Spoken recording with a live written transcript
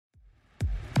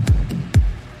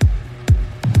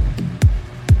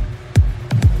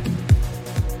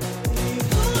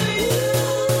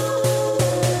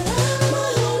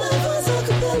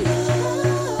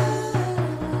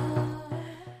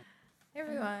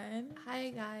everyone. Hi,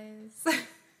 guys.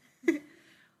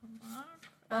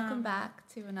 Welcome back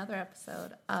to another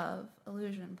episode of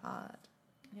Illusion Pod.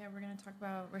 Yeah, we're going to talk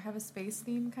about, we have a space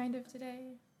theme kind of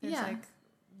today. There's like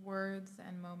words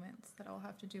and moments that all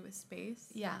have to do with space.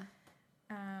 Yeah.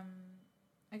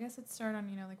 I guess let's start on,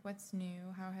 like what's new?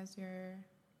 How has your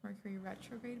Mercury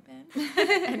retrograde been?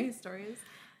 Any stories?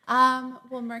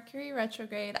 Well, Mercury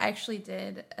retrograde, I actually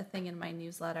did a thing in my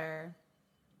newsletter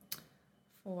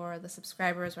for the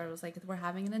subscribers where I was like, we're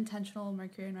having an intentional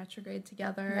Mercury in retrograde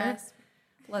together. Yes.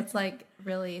 Let's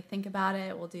really think about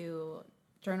it. We'll do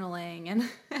journaling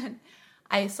and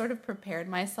I sort of prepared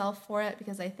myself for it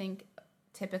because I think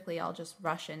typically I'll just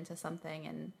rush into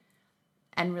something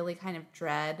and really kind of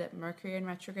dread Mercury in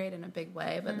retrograde in a big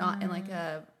way, but not in like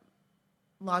a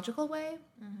logical way.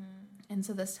 And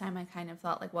so this time I kind of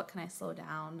thought, like, what can I slow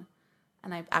down?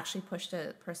 And I actually pushed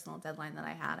a personal deadline that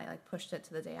I had. I pushed it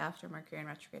to the day after Mercury in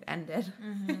retrograde ended.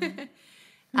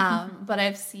 But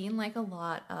I've seen like a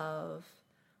lot of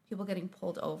people getting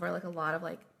pulled over, like a lot of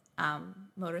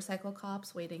motorcycle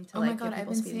cops waiting to give people I've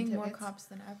been speeding seeing tickets. more cops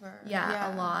than ever.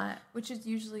 Yeah, a lot. Which is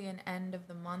usually an end of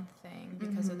the month thing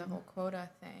because of the whole quota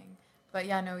thing. But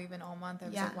yeah, no, even all month I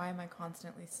was like, why am I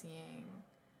constantly seeing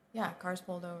cars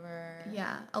pulled over?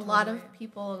 Yeah, a lot of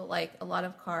people, a lot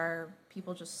of car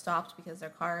people just stopped because their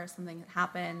car, something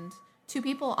happened. 2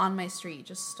 people on my street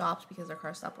just stopped because their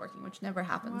car stopped working, which never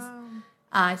happens. Wow.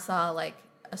 I saw an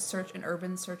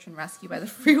urban search and rescue by the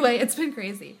freeway. It's been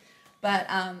crazy. But,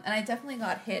 and I definitely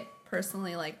got hit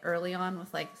personally, early on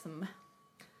with some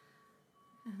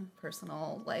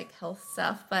personal, health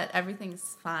stuff, but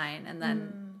everything's fine. And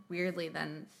then weirdly,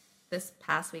 this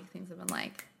past week, things have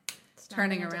been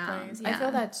turning around. Yeah. I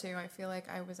feel that too. I feel like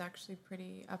I was actually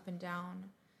pretty up and down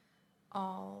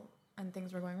and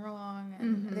things were going wrong.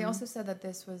 And they also said that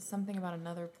this was something about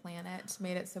another planet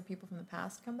made it so people from the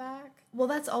past come back. Well,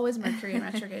 that's always Mercury in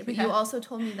retrograde. But you also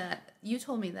told me that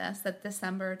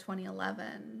December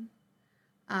 2011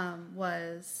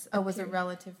 was a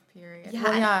relative period.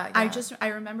 Yeah, well, I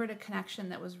remembered a connection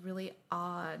that was really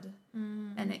odd,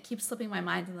 and it keeps slipping my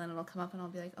mind, and then it'll come up, and I'll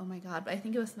be like, oh my god! But I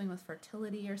think it was something with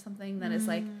fertility or something that is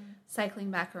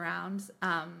cycling back around.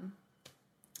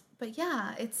 But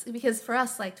yeah, it's because for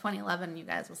us, 2011, you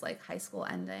guys was high school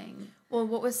ending. Well,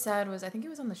 what was said was, I think it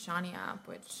was on the Shani app,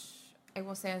 which I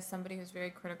will say as somebody who's very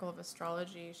critical of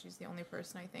astrology, she's the only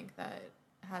person I think that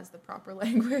has the proper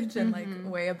language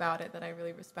and way about it that I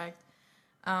really respect.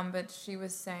 But she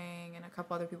was saying, and a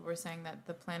couple other people were saying, that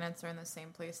the planets are in the same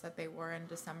place that they were in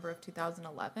December of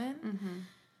 2011.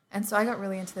 And so I got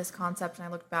really into this concept, and I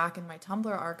looked back in my Tumblr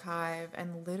archive,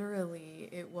 and literally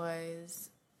it was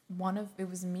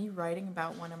me writing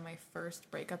about one of my first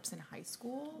breakups in high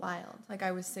school. Wild.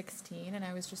 I was 16 and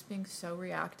I was just being so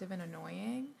reactive and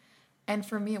annoying. And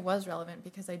for me it was relevant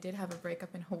because I did have a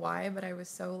breakup in Hawaii, but I was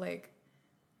so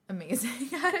amazing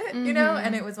at it,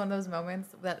 and it was one of those moments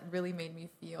that really made me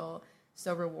feel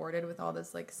so rewarded with all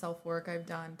this self-work I've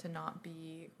done to not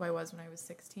be who I was when I was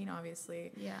 16,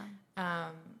 obviously. Yeah.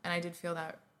 And I did feel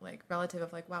that relative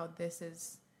of wow, this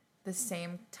is the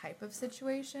same type of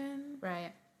situation.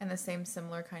 Right. And the same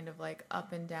similar kind of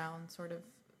up and down sort of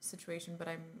situation, but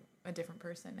I'm a different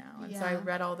person now. And so I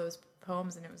read all those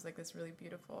poems, and it was this really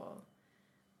beautiful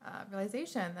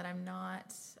realization that I'm the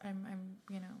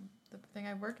thing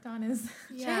I worked on is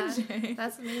changing.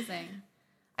 That's amazing.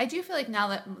 I do feel now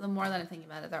that the more that I'm thinking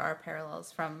about it, there are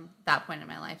parallels from that point in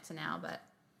my life to now, but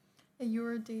you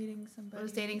were dating somebody. I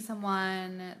was dating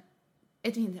someone.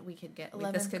 It means that we could get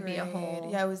this could grade. Be a whole.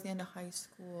 Yeah, it was the end of high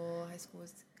school. High school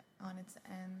was on its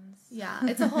ends. Yeah,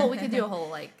 it's a whole. We could do a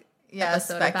whole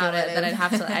episode about it. That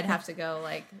I'd have to go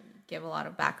give a lot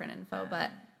of background info,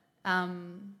 but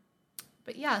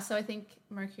yeah. So I think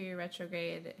Mercury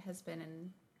retrograde has been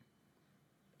an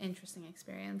interesting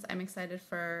experience. I'm excited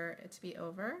for it to be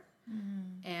over,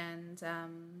 and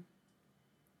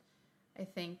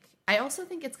I also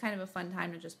think it's kind of a fun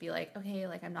time to just be okay,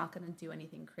 I'm not going to do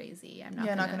anything crazy. I'm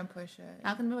not going to push it.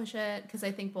 Not going to push it, because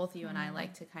I think both you and I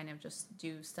like to kind of just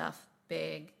do stuff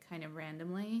big, kind of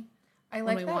randomly. I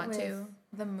like that want with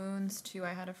the moons too.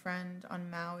 I had a friend on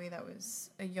Maui that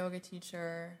was a yoga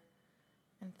teacher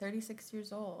and 36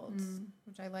 years old,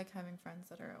 which I like having friends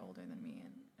that are older than me,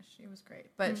 and she was great.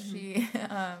 But she,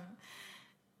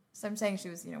 so I'm saying she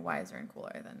was, wiser and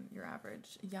cooler than your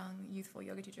average young, youthful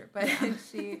yoga teacher. But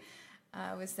she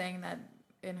was saying that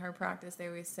in her practice, they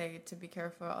always say to be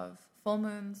careful of full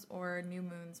moons or new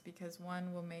moons, because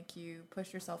one will make you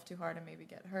push yourself too hard and maybe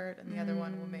get hurt, and the other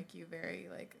one will make you very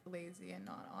lazy and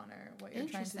not honor what you're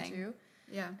trying to do.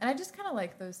 Yeah. And I just kind of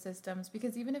like those systems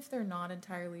because even if they're not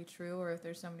entirely true or if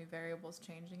there's so many variables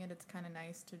changing it, it's kind of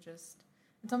nice to just,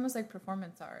 it's almost like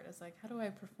performance art. It's like, how do I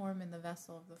perform in the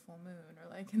vessel of the full moon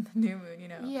or like in the new moon, you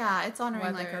know? Yeah, it's honoring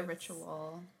like a Whether it's-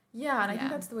 ritual. Yeah, and I think Yeah.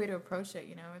 that's the way to approach it,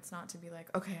 you know? It's not to be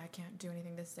like, okay, I can't do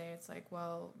anything this day. It's like,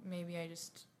 well, maybe I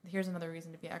just, here's another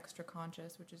reason to be extra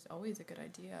conscious, which is always a good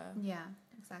idea. Yeah,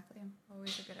 exactly.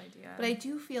 Always a good idea. But I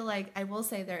do feel like, I will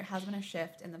say there has been a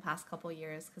shift in the past couple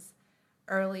years because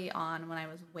early on when I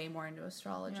was way more into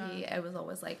astrology, I was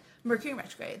always like, Mercury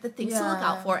retrograde, the things to look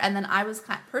out for. And then I was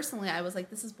personally, I was like,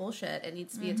 this is bullshit. It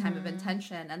needs to be a time of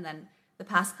intention. And then the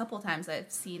past couple times I've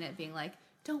seen it being like,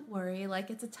 don't worry, like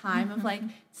it's a time of like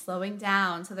slowing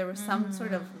down. So there was some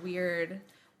sort of weird.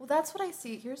 Well, that's what I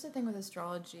see. Here's the thing with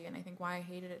astrology, and I think why I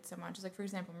hated it so much is like, for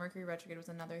example, Mercury retrograde was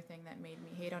another thing that made me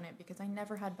hate on it because I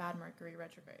never had bad Mercury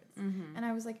retrogrades. And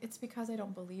I was like, it's because I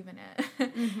don't believe in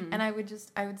it. And I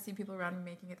would see people around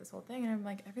me making it this whole thing, and I'm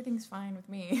like, everything's fine with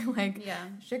me. Like,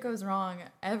 shit goes wrong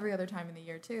every other time in the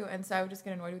year too. And so I would just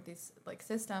get annoyed with these like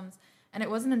systems. And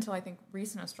it wasn't until I think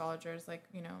recent astrologers, like,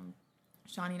 you know,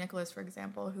 Shawnee Nicholas, for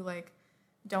example, who like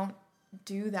don't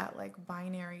do that like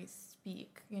binary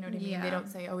speak, you know what I mean? They don't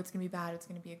say, oh, it's gonna be bad, it's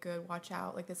gonna be a good, watch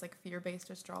out, like this like fear-based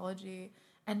astrology.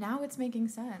 And now it's making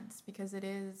sense because it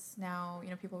is now, you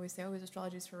know, people always say, oh, is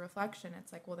astrology is for reflection?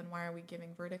 It's like, well, then why are we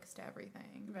giving verdicts to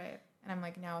everything? Right. And I'm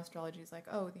like, now astrology is like,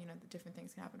 oh, you know, the different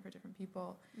things can happen for different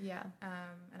people. Yeah.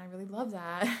 And I really love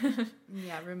that.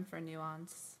 Yeah, room for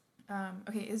nuance.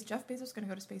 Okay, is Jeff Bezos going to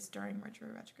go to space during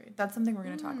Mercury retrograde? That's something we're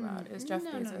going to talk about. Is Jeff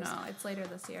Bezos No, it's later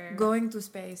this year. going to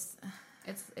space?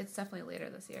 It's definitely later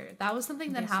this year. That was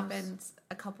something that happened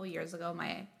a couple years ago.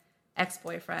 My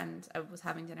ex-boyfriend, I was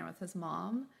having dinner with his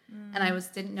mom, and I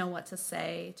didn't know what to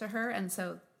say to her, and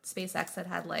so SpaceX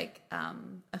had like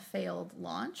a failed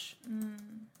launch,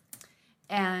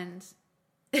 and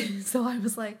so I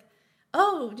was like,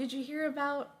 "Oh, did you hear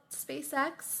about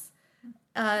SpaceX?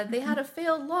 They had a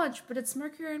failed launch, but it's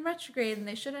Mercury in retrograde, and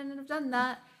they shouldn't have done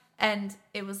that." And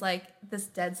it was like this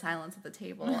dead silence at the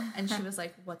table. And she was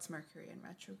like, what's Mercury in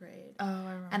retrograde? Oh, I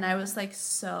remember. And I was like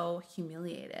so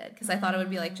humiliated because I thought it would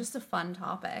be like just a fun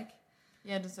topic.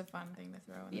 Yeah, just a fun thing to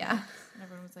throw in. Yeah. And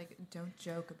everyone was like, don't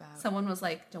joke about Someone was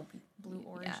like, don't be Blue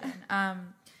Origin. Yeah.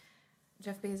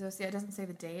 Jeff Bezos, it doesn't say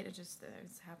the date. It just,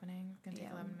 it's happening. It's going to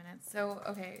take 11 minutes. So,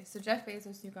 okay. So Jeff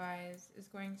Bezos, you guys, is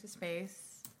going to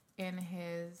space in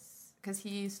because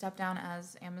he stepped down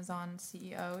as Amazon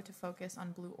CEO to focus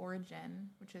on Blue Origin,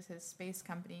 which is his space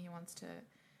company. He wants to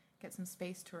get some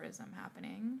space tourism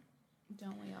happening.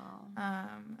 Don't we all?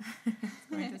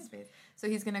 Going to space. So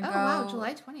he's going to go. Oh, wow.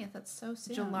 July 20th. That's so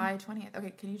soon. July 20th.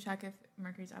 Okay, can you check if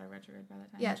Mercury's out of retrograde by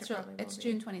that time? Yeah, Which it's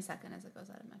June 22nd as it goes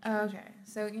out of retrograde. Okay.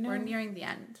 So, you know. We're nearing the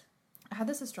end. I had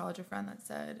this astrologer friend that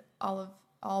said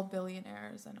all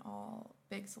billionaires and all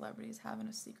big celebrities have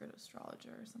a secret astrologer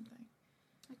or something.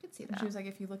 I could see And that. she was like,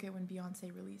 if you look at when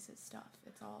Beyonce releases stuff,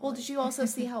 it's all. Well, like, did you also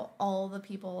see how all the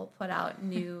people put out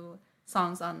new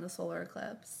songs on the solar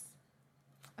eclipse?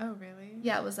 Oh, really?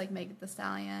 Yeah, it was like Megan Thee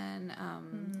Stallion,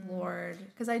 Lorde.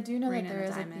 Because I do know Rain that and there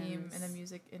the is a theme Diamonds. in the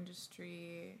music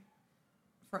industry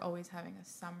for always having a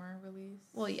summer release.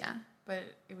 Well, yeah. But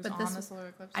it was But on this- the solar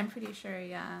eclipse. I'm pretty sure,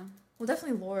 yeah. Well,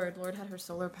 definitely Lorde. Lorde had her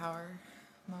solar power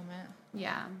moment.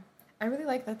 Yeah. I really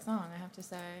like that song, I have to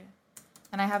say.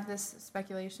 And I have this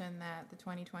speculation that the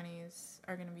 2020s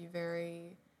are going to be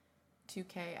very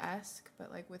 2K-esque,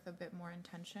 but like with a bit more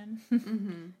intention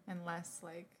and less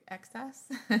like excess.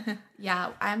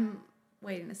 Yeah, I'm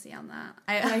waiting to see on that.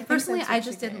 I think Personally, that's I what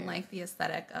just she didn't gave. like the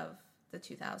aesthetic of the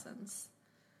 2000s.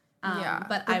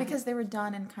 But because they were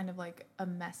done in kind of like a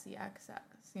messy excess,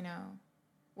 you know?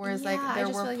 Whereas like I there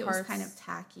just were feel like parts... it was kind of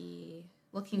tacky.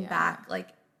 Looking Yeah. back, like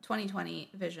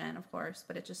 2020 vision, of course,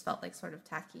 but it just felt like sort of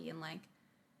tacky and like,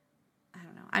 I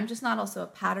don't know. I'm just not also a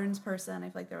patterns person. I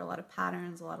feel like there are a lot of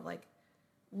patterns, a lot of like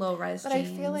low-rise But jeans.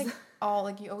 I feel like all,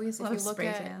 like you always, if Love you look spray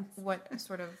at tans. what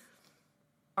sort of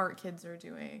art kids are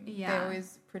doing, they Yeah.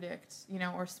 always predict, you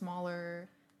know, or smaller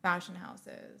fashion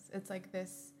houses. It's like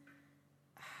this,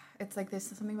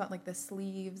 something about like the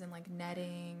sleeves and like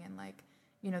netting and like,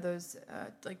 you know, those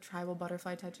like tribal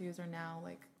butterfly tattoos are now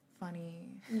like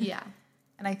funny. Yeah.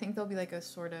 And I think there'll be like a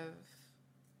sort of,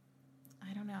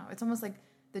 I don't know. It's almost like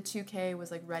the 2K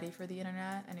was like ready for the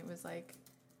internet and it was like,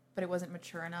 but it wasn't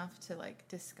mature enough to like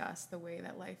discuss the way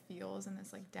that life feels in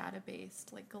this like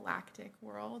data-based like galactic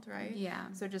world, right? Yeah.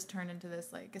 So it just turned into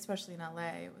this like, especially in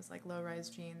LA, it was like low-rise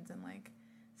jeans and like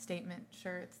statement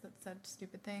shirts that said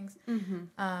stupid things.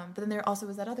 But then there also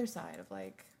was that other side of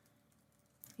like,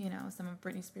 you know, some of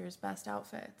Britney Spears' best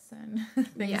outfits and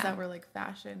things Yeah. that were like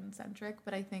fashion centric.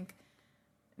 But I think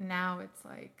now it's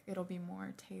like it'll be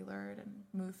more tailored and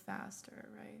move faster,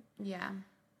 right? Yeah.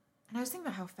 And I was thinking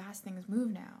about how fast things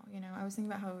move now. You know, I was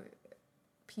thinking about how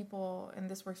people, and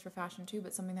this works for fashion too,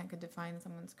 but something that could define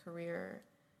someone's career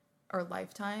or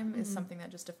lifetime is something that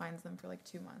just defines them for like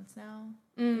 2 months now.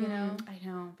 You know? I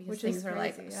know, because Which things is are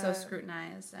crazy, like yeah. so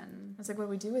scrutinized, and It's like, what do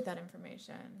we do with that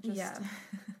information? Just yeah.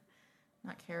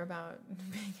 not care about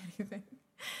being anything,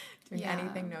 doing Yeah.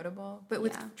 anything notable. But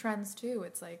with Yeah. trends too,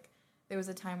 it's like there was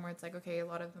a time where it's like, okay, a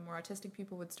lot of the more autistic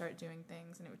people would start doing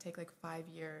things, and it would take like 5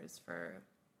 years for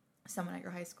someone at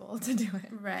your high school to do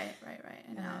it. Right.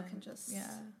 And now it can just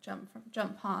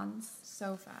jump ponds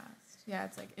So fast. Yeah,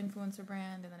 it's like influencer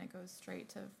brand, and then it goes straight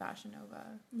to Fashion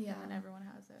Nova. Yeah. And then everyone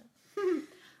has it.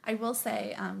 I will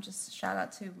say, just shout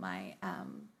out to my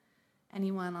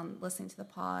anyone on listening to the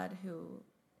pod who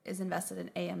is invested in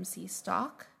AMC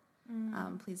stock.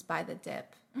 Please buy the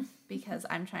dip, because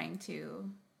I'm trying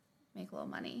to make a little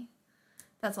money.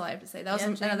 That's all I have to say. That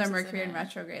was another Mercury in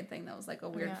retrograde thing. That was like a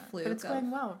weird fluke. But it's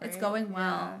going well, right? It's going well,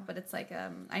 Yeah. but it's like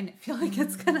I feel like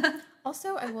it's gonna.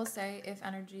 Also, I will say, if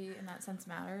energy in that sense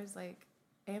matters, like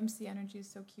AMC energy is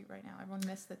so cute right now. Everyone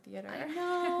missed the theater. I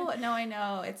know. No, I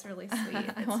know. It's really sweet.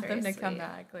 It's I want very them to come sweet.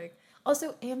 back. Like,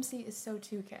 also AMC is so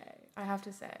 2K. I have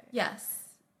to say. Yes.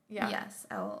 Yeah. Yes.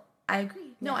 I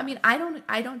agree. No, Yeah. I mean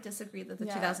I don't disagree that the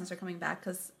 2000s are coming back,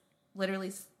 because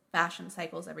literally fashion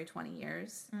cycles every 20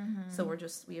 years. So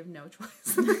we have no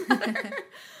choice.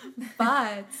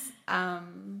 But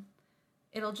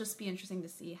it'll just be interesting to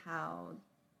see how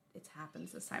it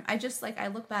happens this time. I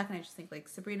look back and I just think like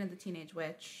Sabrina the Teenage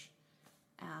Witch,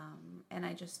 and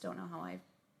I just don't know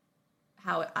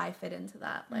how I fit into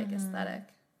that like aesthetic.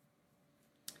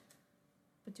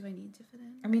 But do I need to fit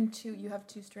in? I mean, you have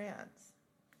 2 strands.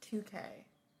 2K.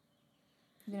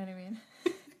 You know what I mean?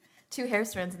 2 hair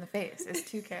strands in the face is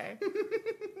 2K.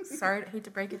 Sorry, I hate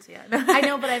to break it to you. I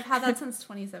know, but I've had that since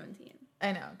 2017.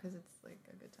 I know, because it's like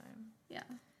a good time. Yeah.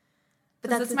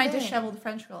 But That's the my thing. disheveled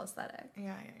French girl aesthetic.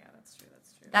 Yeah, that's true.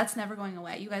 That's never going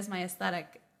away. You guys, my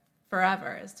aesthetic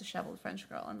forever is disheveled French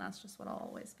girl, and that's just what I'll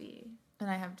always be. And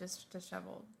I have just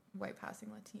disheveled white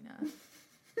passing Latina.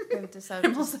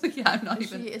 I'm also, I'm not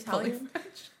is even she fully Italian?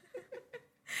 French.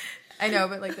 I know,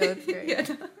 but like that's great. Yeah,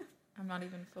 no. I'm not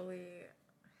even fully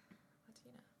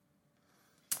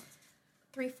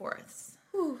Latina. 3/4.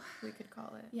 We could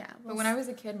call it. Yeah. But when I was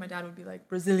a kid, my dad would be like,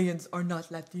 Brazilians are not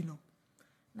Latino.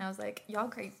 And I was like, y'all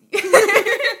crazy. I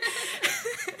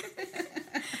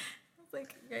was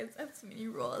like, you guys have so many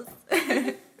rules.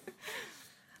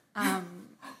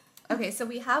 Okay, so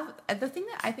we have the thing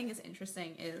that I think is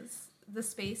interesting is the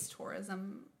space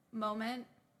tourism moment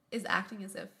is acting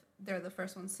as if they're the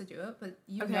first ones to do it, but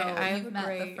you've met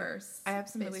the first. I have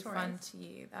some space really tourist. fun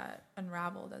tea that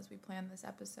unraveled as we planned this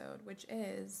episode, which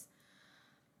is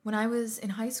when I was in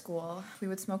high school, we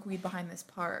would smoke weed behind this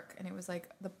park, and it was like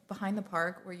behind the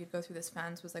park where you'd go through this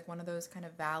fence was like one of those kind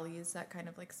of valleys that kind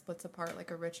of like splits apart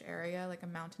like a rich area, like a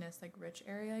mountainous like rich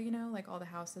area, you know, like all the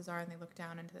houses are, and they look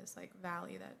down into this like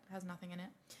valley that has nothing in it.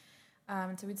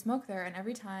 And so we'd smoke there, and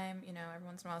every time, you know, every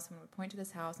once in a while someone would point to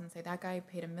this house and say, that guy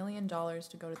paid $1 million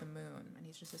to go to the moon, and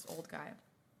he's just this old guy.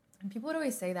 And people would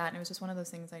always say that, and it was just one of those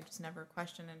things I just never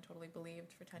questioned and totally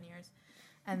believed for 10 years.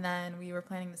 And then we were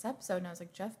planning this episode, and I was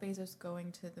like, Jeff Bezos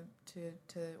going to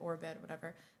orbit,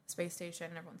 whatever, space station,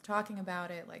 and everyone's talking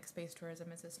about it, like space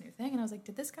tourism is this new thing. And I was like,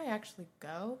 did this guy actually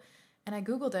go? And I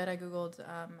Googled it. I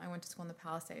went to school in the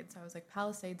Palisades. So I was like,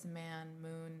 Palisades, man,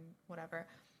 moon, whatever.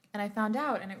 And I found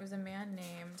out, and it was a man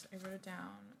named, I wrote it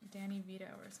down, Danny Vito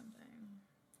or something.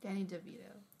 Danny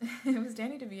DeVito. It was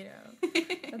Danny DeVito.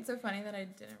 That's so funny that I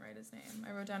didn't write his name.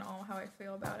 I wrote down all how I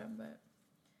feel about him, but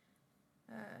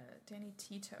Danny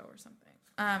Tito or something.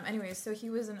 Anyways, so he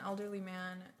was an elderly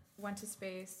man, went to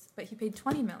space, but he paid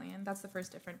 $20 million. That's the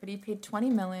first difference. But he paid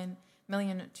 $20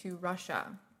 million to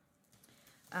Russia.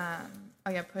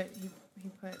 He put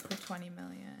 $20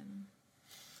 million.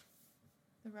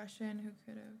 The Russian who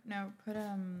could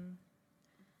have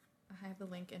I have the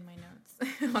link in my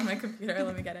notes on my computer.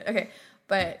 Let me get it. Okay,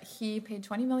 but he paid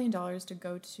 $20 million to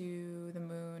go to the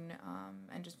moon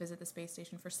and just visit the space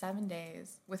station for 7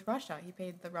 days with Russia. He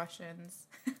paid the Russians,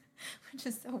 which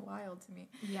is so wild to me.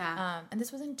 Yeah. And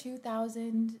this was in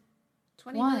 2000.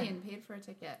 $20 million paid for a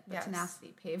ticket, but Yes.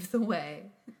 tenacity paved the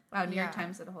way. Wow, New York Yeah.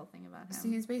 Times did a whole thing about him. So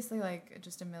he's basically like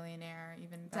just a millionaire,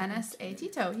 even back Dennis in A.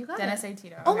 Tito. You got Dennis it. A.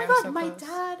 Tito. Oh Okay, my I'm God, so my close.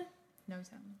 dad knows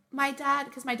him. My dad,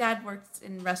 because my dad worked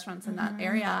in restaurants in that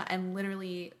area and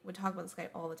literally would talk about this guy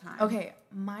all the time. Okay,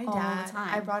 my All dad, the time.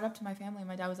 I brought it up to my family, and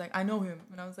my dad was like, I know him.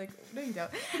 And I was like, no, you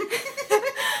don't.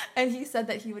 And he said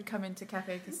that he would come into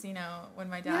Cafe Casino when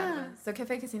my dad was. So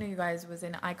Cafe Casino, you guys, was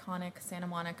an iconic Santa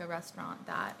Monica restaurant.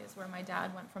 That is where my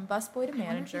dad went from busboy to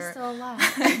manager. Still alive.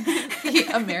 The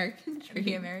American dream.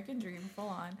 The American dream, full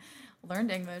on.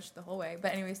 Learned English the whole way.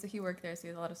 But anyway, so he worked there, so he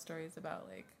has a lot of stories about,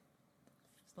 like,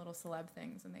 little celeb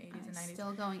things in the 80s and 90s.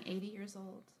 Still going, 80 years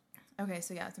old. Okay,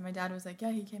 so yeah, so my dad was like,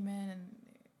 yeah, he came in and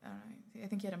I don't know, I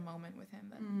think he had a moment with him,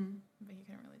 but he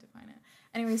couldn't really define it.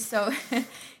 Anyway, so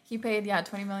he paid,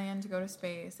 $20 million to go to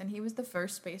space, and he was the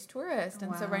first space tourist.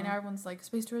 And so right now everyone's like,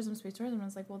 space tourism. And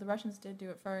it's like, well, the Russians did do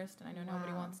it first, and I know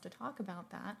nobody wants to talk about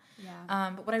that.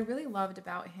 Yeah. But what I really loved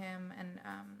about him, and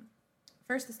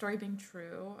first the story being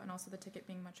true, and also the ticket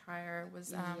being much higher,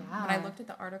 was when I looked at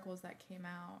the articles that came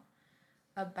out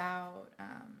about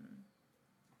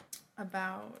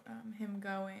him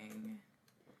going.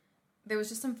 There was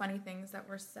just some funny things that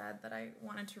were said that I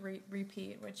wanted to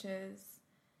repeat, which is,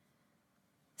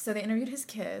 so they interviewed his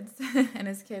kids, and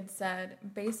his kids said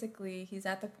basically he's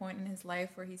at the point in his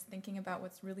life where he's thinking about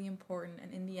what's really important,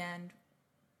 and in the end,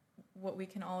 what we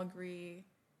can all agree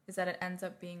is that it ends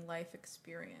up being life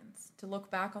experience. To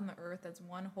look back on the earth as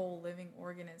one whole living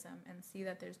organism and see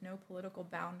that there's no political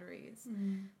boundaries,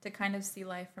 to kind of see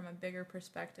life from a bigger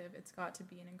perspective, it's got to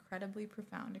be an incredibly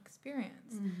profound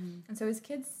experience. And so his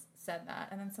kids said that,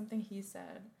 and then something he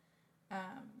said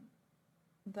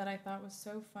that I thought was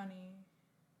so funny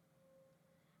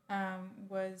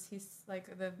was he's like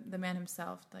the man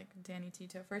himself, like Danny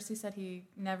Tito. First he said he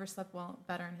never slept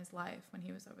better in his life when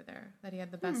he was over there, that he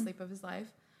had the best sleep of his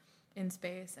life in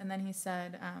space. And then he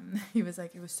said he was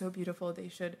like, it was so beautiful, they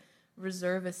should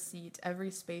reserve a seat every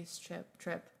space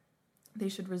trip. They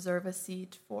should reserve a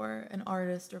seat for an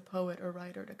artist or poet or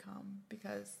writer to come,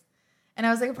 because, and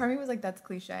I was like, a part of me was like, that's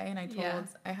cliche. And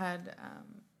I had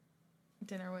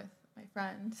dinner with my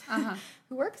friend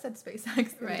who works at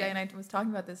SpaceX the other day, and I was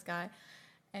talking about this guy,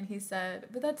 and he said,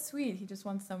 but that's sweet, he just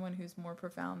wants someone who's more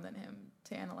profound than him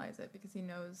to analyze it, because he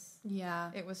knows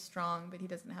it was strong, but he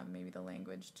doesn't have maybe the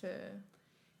language to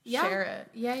share it.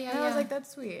 And I was like,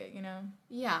 that's sweet, you know?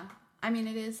 Yeah. I mean,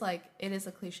 it is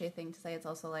a cliche thing to say. It's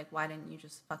also like, why didn't you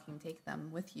just fucking take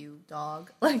them with you,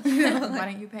 dog? Like, you know, why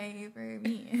don't you pay for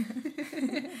me?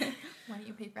 Why don't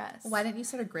you pay for us? Why didn't you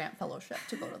start a grant fellowship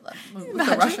to go to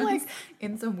the Russians? Like,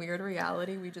 in some weird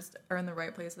reality, we just are in the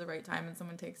right place at the right time, and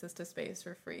someone takes us to space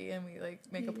for free, and we like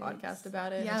make a podcast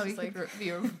about it. Yeah, we could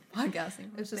be podcasting.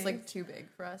 It's just like too big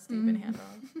for us to even handle.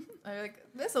 I like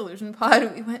this Illusion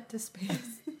Pod. We went to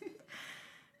space.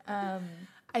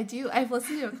 I've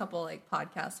listened to a couple like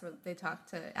podcasts where they talk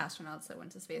to astronauts that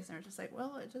went to space, and they're just like,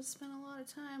 well, I just spent a lot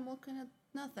of time looking at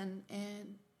nothing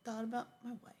and thought about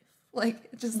my wife.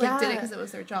 Like, just like did it because it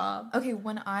was their job. Okay,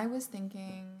 when I was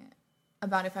thinking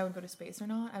about if I would go to space or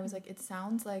not, I was like, it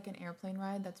sounds like an airplane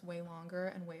ride that's way longer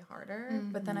and way harder.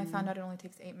 But then I found out it only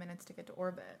takes 8 minutes to get to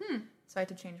orbit. So I had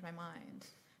to change my mind.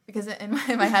 Because in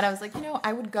my head, I was like,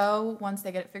 I would go once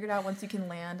they get it figured out, once you can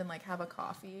land and, like, have a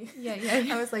coffee. Yeah.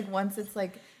 I was like, once it's,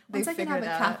 like, they figure it out. Once I can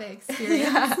have a cafe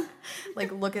experience.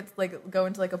 Like, go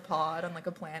into, like, a pod on, like,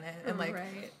 a planet and, like,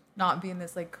 not be in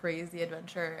this, like, crazy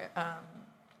adventure.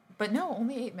 But no,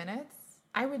 only 8 minutes.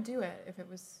 I would do it if it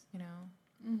was,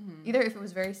 either if it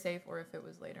was very safe or if it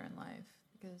was later in life,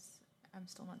 because I'm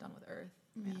still not done with Earth.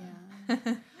 Yeah.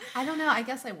 I don't know. I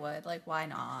guess I would. Like, why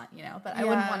not? But I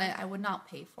wouldn't want to. I would not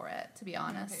pay for it, to be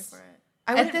honest. Pay for it.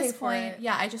 I wouldn't At this pay for point, it.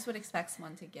 yeah, I just would expect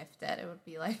someone to gift it. It would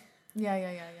be like,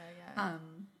 yeah.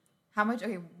 How much?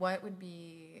 Okay, what would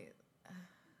be,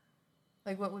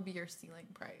 what would be your ceiling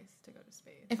price to go to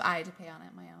space? if I had to pay on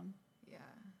it my own. Yeah.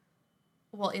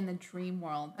 Well, in the dream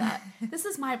world, that this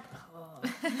is my.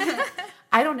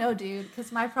 I don't know, dude,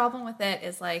 because my problem with it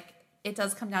is like it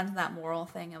does come down to that moral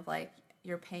thing of like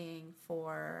you're paying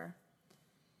for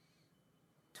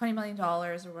 $20 million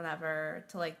or whatever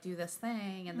to like do this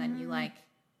thing, and then you like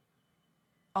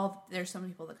there's so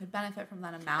many people that could benefit from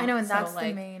that amount. I know, and so, that's like,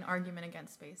 the main argument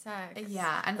against SpaceX.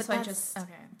 Yeah, and but so I just okay.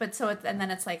 But so it's, and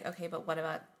then it's like, okay, but what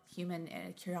about human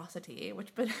curiosity?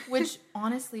 Which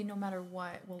honestly, no matter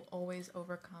what, will always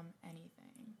overcome anything.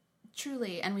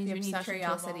 Truly, and we The do need obsession to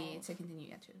curiosity evolve. to continue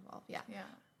to evolve. Yeah.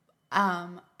 Yeah.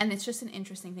 And it's just an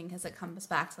interesting thing because it comes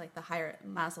back to like the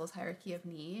Maslow's hierarchy of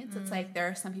needs. It's like there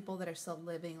are some people that are still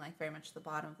living like very much the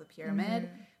bottom of the pyramid,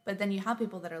 but then you have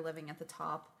people that are living at the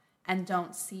top and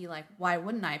don't see like, why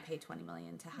wouldn't I pay $20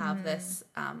 million to have this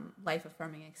life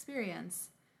affirming experience?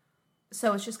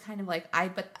 So it's just kind of like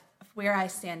but where I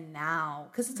stand now,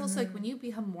 because it's also like when you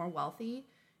become more wealthy,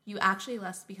 you actually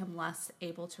become less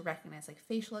able to recognize like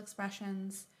facial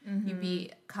expressions. You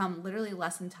become literally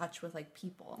less in touch with like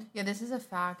people. Yeah, this is a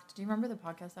fact. Do you remember the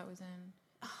podcast that was in?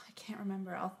 Oh, I can't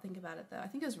remember. I'll think about it though. I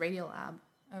think it was Radiolab.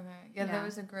 Okay. Yeah, that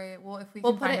was a great. Well, if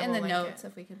we'll put it in the notes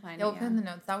if we can find it. We'll put it in the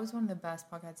notes. That was one of the best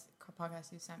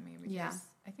podcasts you sent me because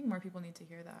I think more people need to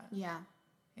hear that. Yeah.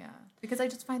 Yeah, because I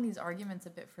just find these arguments a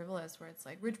bit frivolous where it's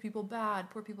like rich people bad,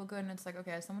 poor people good, and it's like,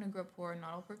 okay, as someone who grew up poor,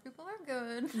 not all poor people are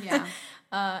good. Yeah.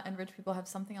 And rich people have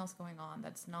something else going on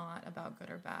that's not about good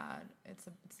or bad. It's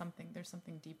something, there's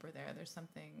something deeper there. There's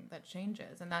something that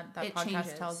changes, and that podcast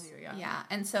changes. Tells you, yeah. Yeah,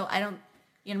 and so I don't,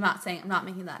 I'm not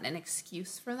making that an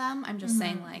excuse for them. I'm just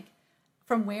saying, like,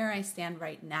 from where I stand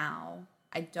right now,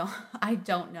 I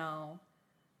don't know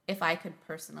if I could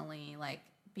personally, like,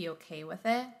 be okay with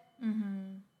it.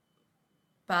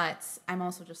 But I'm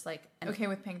also just like okay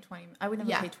with paying 20. I would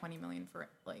never pay 20 million for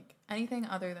like anything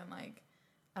other than like,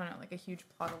 I don't know, like a huge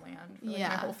plot of land for like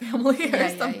my whole family or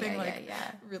something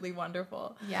really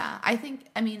wonderful. Yeah,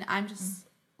 I mean I'm just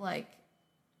like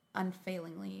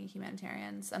unfailingly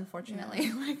humanitarians, unfortunately.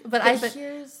 Yeah. But I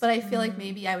feel like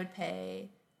maybe I would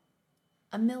pay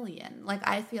 $1 million. Like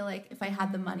I feel like if I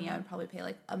had the money, I would probably pay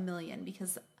like $1 million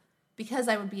because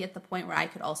I would be at the point where I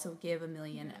could also give $1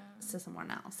 million to someone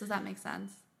else. Does that make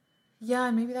sense? Yeah,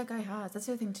 and maybe that guy has. That's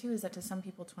the other thing too, is that to some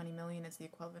people, 20 million is the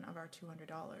equivalent of our $200.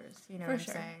 You know what I'm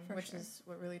saying? Which is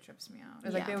what really trips me out.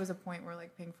 It's like there was a point where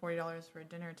like paying $40 for a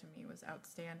dinner to me was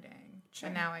outstanding,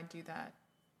 and now I do that,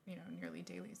 you know, nearly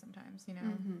daily sometimes. You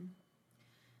know,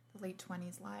 the late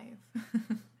 20s life.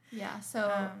 Yeah.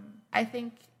 So I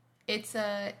think it's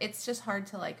just hard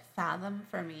to like fathom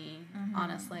for me,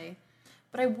 honestly.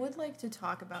 But I would like to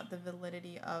talk about the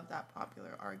validity of that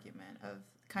popular argument of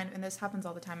kind of, and this happens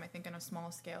all the time, I think, on a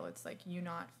small scale. It's like you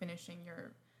not finishing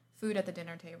your food at the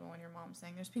dinner table when your mom's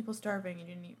saying there's people starving and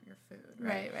you didn't eat your food.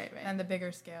 Right. And the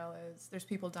bigger scale is there's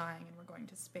people dying and we're going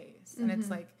to space. And it's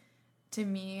like, to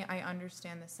me, I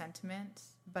understand the sentiment,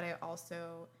 but I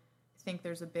also think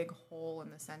there's a big hole in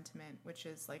the sentiment, which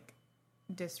is like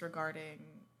disregarding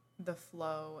the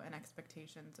flow and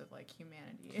expectations of like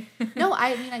humanity. No,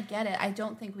 I mean I get it. I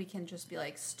don't think we can just be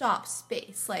like stop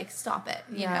space, like stop it.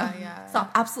 You know?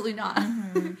 Stop. Absolutely not.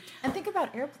 And think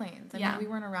about airplanes. I mean, we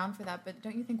weren't around for that, but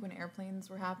don't you think when airplanes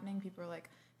were happening, people were like,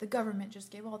 the government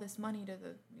just gave all this money to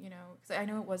the, you know, because I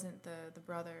know it wasn't the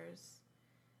brothers.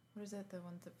 What is it? The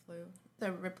ones that flew?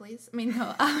 The Ripleys? I mean,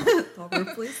 no. The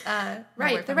Ripleys?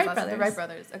 Right. The Wright brothers. The Wright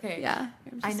brothers. Okay. Yeah.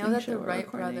 I know that the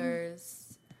Wright brothers,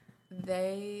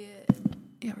 they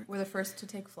were the first to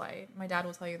take flight. My dad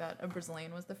will tell you that a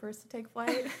Brazilian was the first to take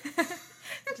flight.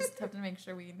 Just have to make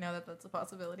sure we know that that's a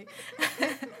possibility.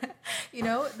 You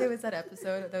know, there was that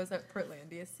episode, there was that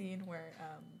Portlandia scene where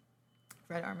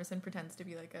Fred Armisen pretends to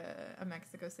be like a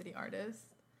Mexico City artist.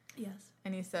 Yes.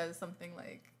 And he says something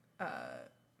like,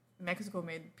 Mexico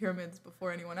made pyramids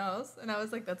before anyone else. And I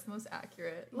was like, that's the most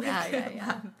accurate thing,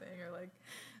 or like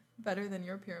better than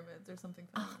your pyramids or something.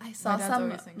 Oh, I saw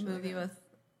some movie with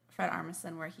Fred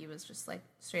Armisen where he was just like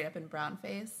straight up in brown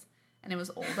face and it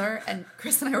was older and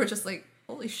Chris and I were just like,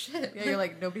 holy shit. Yeah, you're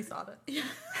like, nobody saw that. Yeah.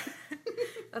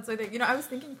 That's what I think. You know, I was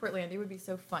thinking Portlandia would be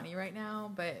so funny right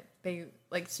now, but they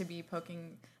like to be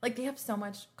poking, like they have so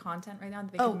much content right now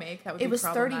that they could make that would be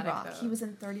problematic. It was 30 Rock. He was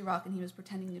in 30 Rock and he was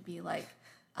pretending to be like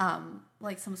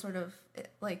some sort of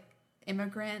like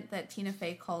immigrant that Tina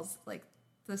Fey calls like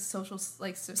the social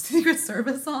like secret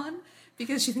service on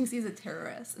because she thinks he's a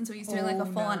terrorist, and so he's doing like a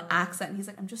full-on accent and he's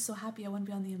like, I'm just so happy I want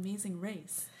to be on The Amazing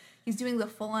Race. He's doing the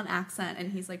full-on accent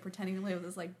and he's like pretending to live with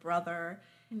his like brother.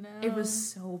 No. It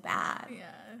was so bad. Yeah.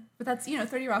 But that's, you know,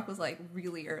 30 Rock was like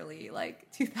really early,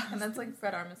 like 2000. And that's like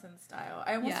Fred Armisen style.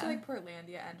 I almost feel like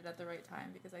Portlandia ended at the right time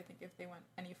because I think if they went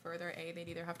any further, A, they'd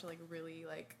either have to like really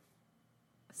like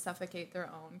suffocate their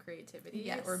own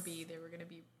creativity, or B, they were going to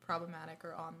be problematic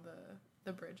or on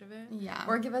the bridge of it. Yeah.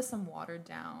 Or give us some watered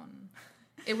down.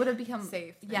 It would have become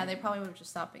safe. Yeah, they probably would have just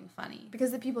stopped being funny.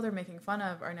 Because the people they're making fun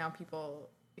of are now people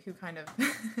who kind of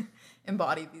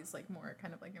embody these like more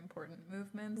kind of like important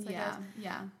movements. I guess.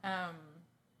 Yeah.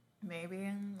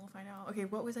 Maybe we'll find out. Okay,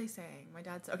 what was I saying? My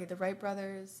dad said, the Wright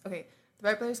brothers. Okay, the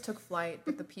Wright brothers took flight,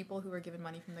 but the people who were given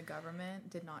money from the government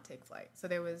did not take flight. So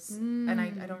there was, and I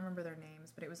don't remember their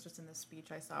names, but it was just in this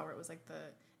speech I saw where it was like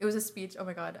it was a speech. Oh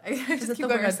my god, is it the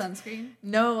wear sunscreen?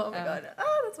 No, oh my god.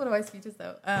 Oh, that's one of my speeches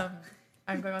though.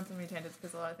 I'm going on so many tangents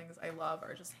because a lot of things I love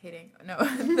are just hitting. No,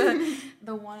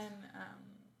 the one.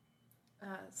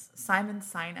 Simon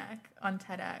Sinek on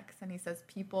TEDx, and he says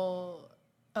people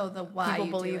Oh, the why people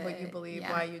you believe do what it. you believe,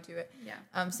 Yeah. why you do it.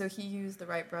 Yeah. So he used the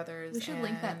Wright brothers. We should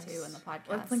link that too in the podcast.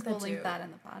 Let's link that we'll too. link that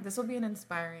in the pod. This will be an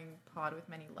inspiring pod with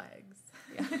many legs.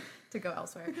 Yeah. To go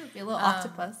elsewhere. Be a little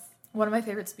octopus. One of my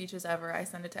favorite speeches ever. I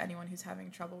send it to anyone who's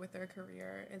having trouble with their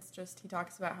career. It's just, he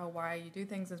talks about how why you do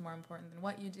things is more important than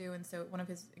what you do. And so one of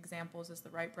his examples is the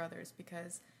Wright brothers,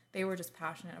 because they were just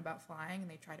passionate about flying and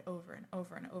they tried over and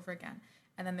over and over again.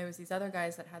 And then there was these other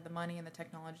guys that had the money and the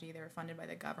technology. They were funded by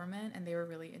the government and they were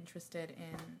really interested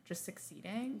in just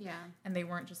succeeding. Yeah. And they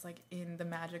weren't just like in the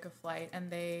magic of flight,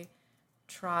 and they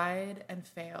tried and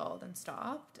failed and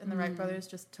stopped, and the Wright brothers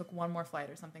just took one more flight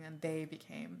or something and they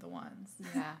became the ones.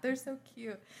 Yeah. They're so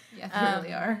cute. Yeah, they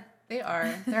really are. They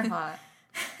are. They're hot.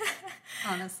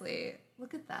 Honestly.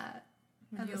 Look at that.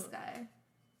 At the sky.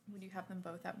 Would you have them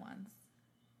both at once?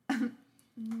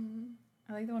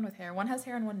 I like the one with hair. One has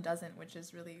hair and one doesn't, which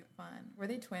is really fun. Were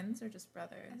they twins or just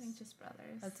brothers? I think just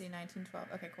brothers. Let's see, 1912.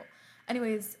 Okay, cool.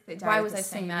 Anyways, They died why at was the I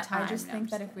saying same that? I time. just No, think I'm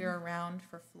that just if we were around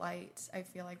for flight, I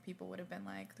feel like people would have been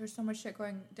like, there's so much shit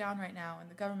going down right now, and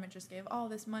the government just gave all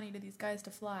this money to these guys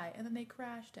to fly, and then they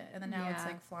crashed it. And then now it's Yeah.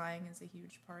 like flying is a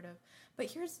huge part of. But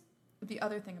here's the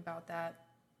other thing about that,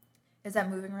 is that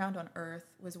moving around on Earth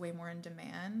was way more in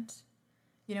demand.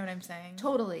 You know what I'm saying?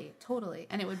 Totally, totally.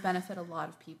 And it would benefit a lot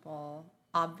of people,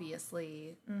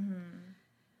 obviously.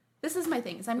 This is my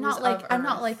thing. Is I'm not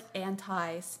like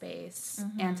anti-space,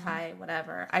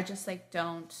 anti-whatever. I just like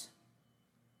don't.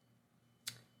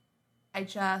 I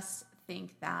just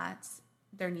think that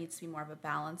there needs to be more of a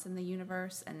balance in the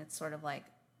universe, and it's sort of like,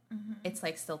 it's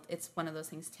like still, it's one of those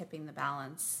things tipping the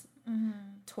balance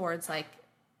towards like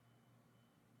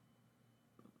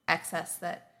excess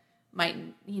that might,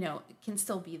 can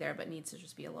still be there, but needs to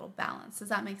just be a little balanced. Does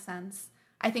that make sense?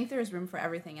 I think there's room for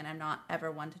everything, and I'm not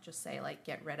ever one to just say like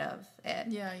get rid of it.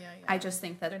 Yeah. I just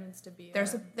think that there needs to be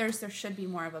there should be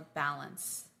more of a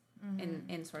balance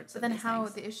in sorts of. But then these how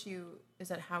things. the issue is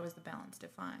that how is the balance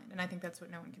defined? And I think that's what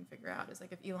no one can figure out. Is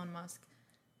like if Elon Musk,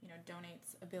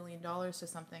 donates $1 billion to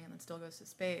something and then still goes to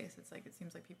space, it's like it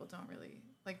seems like people don't really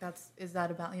like is that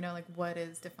about like what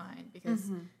is defined, because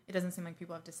it doesn't seem like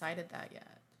people have decided that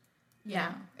yet.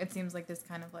 Yeah, it seems like this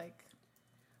kind of like.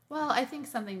 Well, I think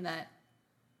something that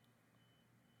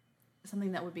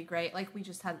would be great. Like we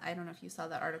just had, I don't know if you saw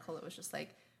that article. It was just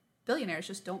like billionaires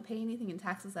just don't pay anything in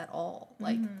taxes at all.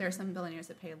 Like there are some billionaires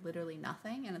that pay literally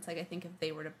nothing. And it's like, I think if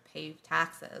they were to pay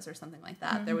taxes or something like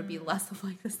that, there would be less of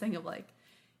like this thing of like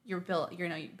you're building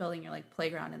your like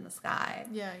playground in the sky.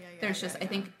 Yeah. There's just, I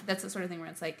think that's the sort of thing where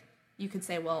it's like, you could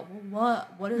say, well,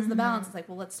 what is the balance? It's like,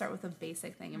 well, let's start with a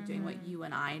basic thing of doing what you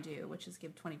and I do, which is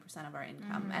give 20% of our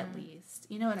income at least.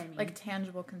 You know what I mean? Like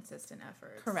tangible, consistent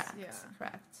efforts. Correct. Yeah.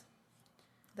 Correct.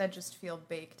 That just feel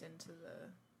baked into the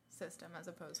system, as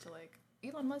opposed to like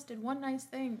Elon Musk did one nice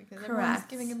thing because everyone's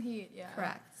giving him heat. Yeah.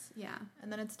 Correct. Yeah.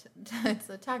 And then it's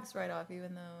a tax write-off,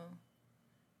 even though.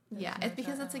 Yeah, it's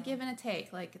because it's a give and a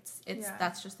take. Like it's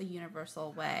that's just the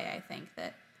universal way. I think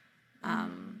that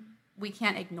we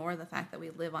can't ignore the fact that we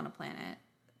live on a planet,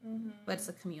 but it's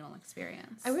a communal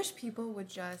experience. I wish people would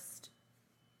just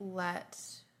let.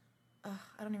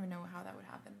 I don't even know how that would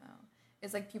happen though.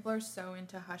 It's like people are so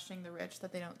into hushing the rich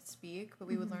that they don't speak, but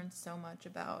we would learn so much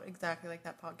about exactly like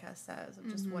that podcast says of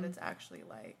just what it's actually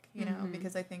like,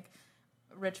 because I think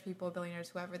rich people, billionaires,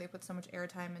 whoever, they put so much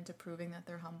airtime into proving that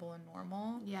they're humble and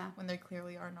normal when they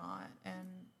clearly are not. And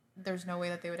there's no way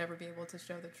that they would ever be able to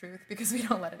show the truth because we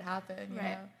don't let it happen, you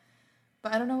know?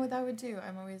 But I don't know what that would do.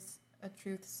 I'm always a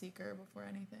truth seeker before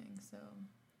anything, so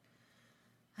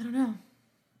I don't know.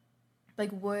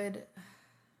 Like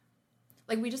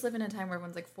we just live in a time where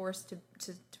everyone's like forced to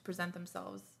present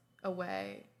themselves a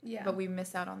way, but we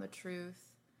miss out on the truth.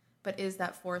 But is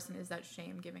that force and is that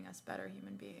shame giving us better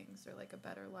human beings or like a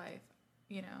better life,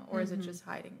 or is it just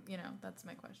hiding, that's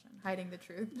my question, hiding the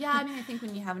truth? Yeah, I mean, I think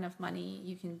when you have enough money,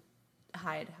 you can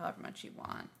hide however much you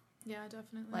want. Yeah,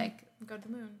 definitely. Like go to the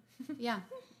moon. Yeah,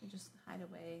 you just hide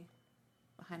away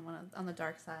behind one on the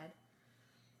dark side.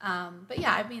 But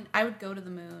yeah, I mean, I would go to the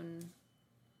moon.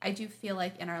 I do feel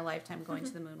like in our lifetime going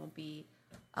to the moon will be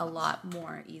a lot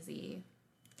more easy.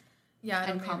 Yeah,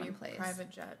 and maybe commonplace.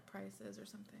 Private jet prices or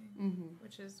something,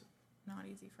 which is not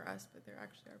easy for us, but there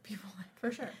actually are people like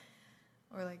for sure,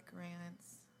 or like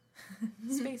grants,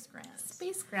 space grants.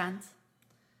 Space grants.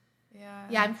 Yeah.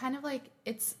 Yeah, I'm kind of like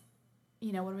it's.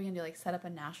 What are we gonna do? Like set up a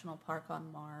national park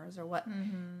on Mars or what?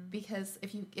 Because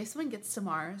if someone gets to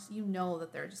Mars, that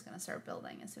they're just gonna start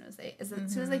building as soon as they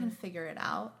can figure it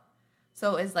out.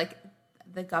 So is like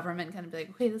the government gonna be like,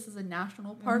 okay, this is a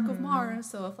national park of Mars.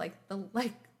 So if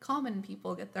like common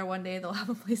people get there one day, they'll have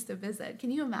a place to visit. Can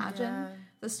you imagine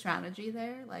the strategy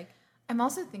there? Like, I'm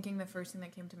also thinking the first thing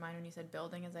that came to mind when you said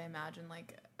building is I imagine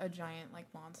like a giant like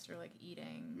monster like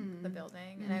eating the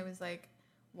building, and I was like,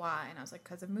 why? And I was like,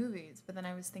 because of movies. But then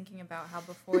I was thinking about how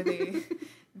before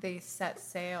they set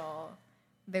sail,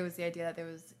 there was the idea that there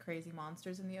was crazy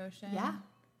monsters in the ocean. Yeah.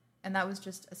 And that was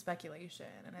just a speculation,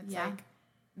 and it's like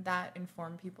that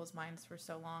informed people's minds for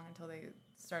so long until they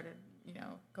started, you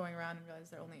know, going around and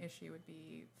realized their only issue would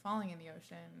be falling in the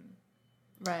ocean.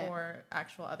 Right. Or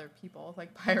actual other people,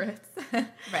 like pirates.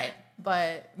 Right.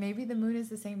 But maybe the moon is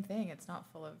the same thing. It's not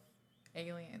full of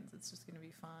aliens. It's just going to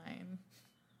be fine.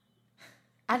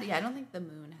 I don't think the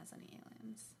moon has any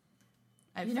aliens.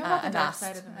 You know about the dark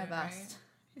side of the moon, right?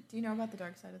 Do you know about the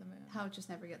dark side of the moon? How it just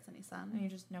never gets any sun.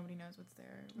 And nobody knows what's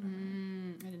there.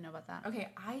 I didn't know about that. Okay,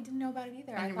 I didn't know about it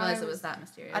either. I didn't realize it was that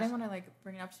mysterious. I didn't want to like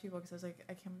bring it up to people because I was like,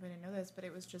 I can't believe I didn't know this, but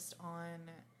it was just on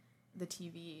the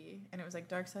TV, and it was like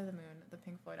Dark Side of the Moon, the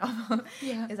Pink Floyd album,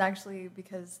 is actually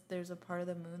because there's a part of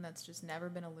the moon that's just never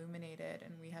been illuminated,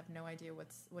 and we have no idea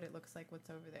what it looks like, what's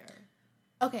over there.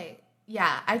 Okay,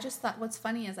 yeah. I just thought what's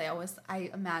funny is I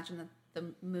imagine that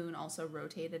the moon also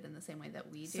rotated in the same way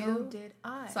that we do. So did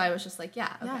I. So I was just like,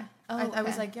 yeah, okay. Yeah. Oh, I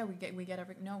was like, yeah, we get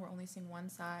every. No, we're only seeing one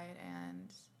side, and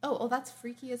oh, that's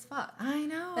freaky as fuck. I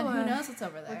know. Then who knows what's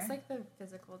over there? It's like the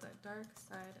physical, the dark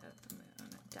side of the moon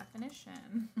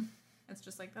definition. It's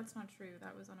just like, that's not true.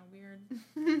 That was on a weird...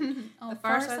 the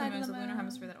far side of the moon is the lunar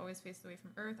hemisphere that always faces away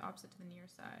from Earth, opposite to the near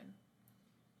side.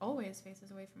 Always faces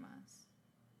away from us.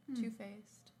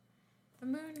 Two-faced. The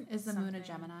moon is the moon a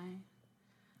Gemini?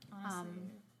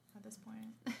 Honestly, at this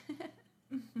point.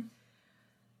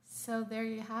 So there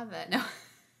you have it. No.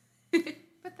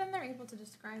 But then they're able to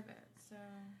describe it, so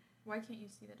why can't you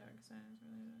see the dark side?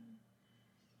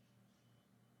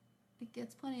 It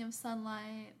gets plenty of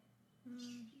sunlight.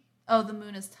 Oh, the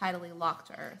moon is tidally locked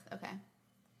to Earth. Okay.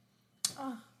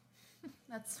 Oh,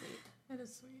 that's sweet. It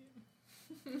is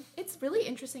sweet. It's really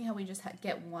interesting how we just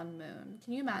get one moon.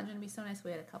 Can you imagine? It'd be so nice if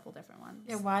we had a couple different ones.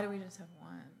 Yeah, why do we just have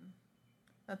one?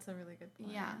 That's a really good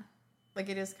point. Yeah. Like,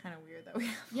 it is kind of weird that we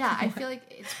have Yeah, I feel like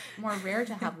it's more rare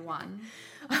to have one.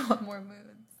 I want more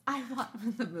moons. I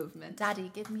want the movement.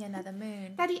 Daddy, give me another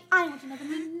moon. Daddy, I want another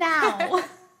moon now.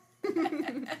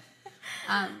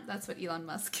 That's what Elon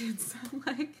Musk kids sound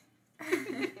like.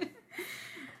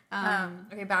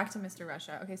 Okay, back to Mr.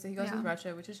 Russia. Okay, so he goes with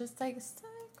Russia, which is just like so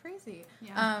crazy.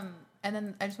 Yeah. And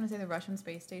then I just want to say the Russian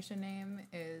space station name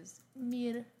is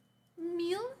Mir.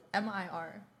 Mir?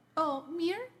 M-I-R. Oh,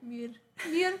 Mir? Mir.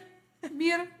 Mir.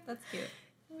 Mir. That's cute.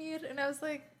 Mir. And I was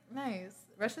like, nice.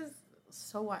 Russia's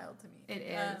so wild to me. It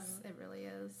is. It really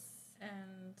is.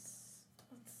 And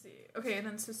let's see. Okay, and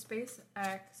then so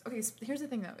SpaceX. Okay, here's the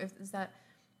thing though, is that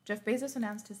Jeff Bezos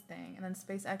announced his thing, and then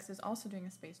SpaceX is also doing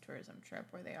a space tourism trip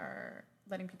where they are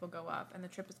letting people go up, and the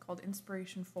trip is called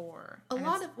Inspiration 4.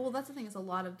 That's the thing, is a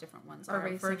lot of different ones are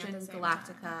Virgin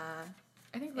Galactica. Time.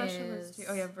 I think Russia was too.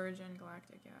 Oh yeah, Virgin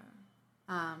Galactic, yeah.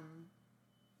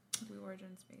 Blue Origin,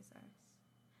 SpaceX.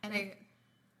 And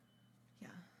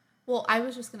well, I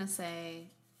was just gonna say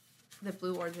that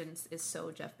Blue Origin is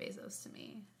so Jeff Bezos to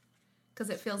me. Because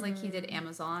it feels like he did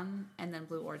Amazon and then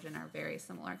Blue Origin are very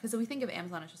similar. Because we think of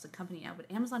Amazon as just a company now,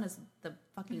 but Amazon is the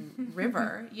fucking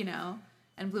river, you know?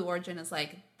 And Blue Origin is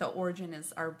like, the origin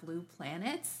is our blue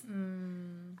planets.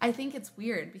 I think it's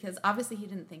weird because obviously he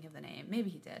didn't think of the name. Maybe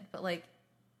he did, but like,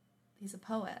 he's a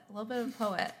poet. A little bit of a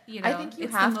poet, you know? I think you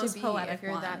have to be if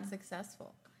you're that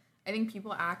successful. I think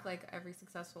people act like every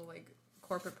successful like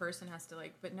corporate person has to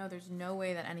like, but no, there's no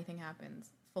way that anything happens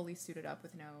fully suited up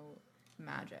with no...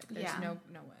 magic. There's no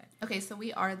way. Okay, so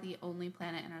we are the only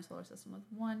planet in our solar system with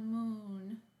one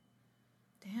moon.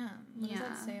 Damn. What does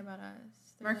that say about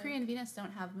us? Mercury and Venus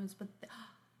don't have moons, but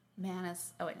man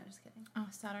is... Oh, wait, no, just kidding. Oh,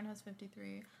 Saturn has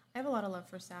 53. I have a lot of love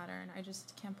for Saturn. I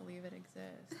just can't believe it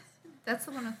exists. That's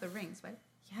the one with the rings, right?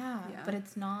 Yeah, but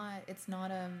it's not, it's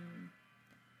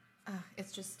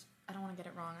just, I don't want to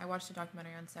get it wrong. I watched a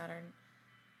documentary on Saturn,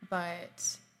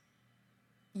 but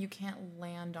you can't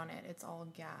land on it. It's all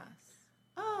gas.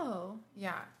 Oh.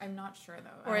 Yeah, I'm not sure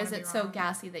though. Or is it so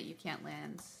gassy that you can't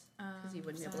land because you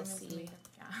wouldn't be able to see?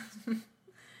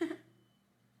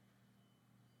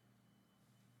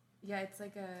 Yeah, it's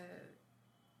like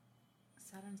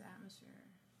Saturn's atmosphere.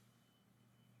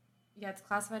 Yeah, it's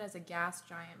classified as a gas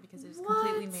giant because it's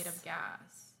completely made of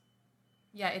gas.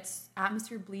 Yeah, its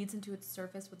atmosphere bleeds into its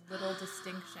surface with little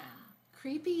distinction.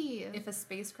 Creepy. If a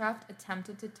spacecraft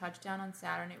attempted to touch down on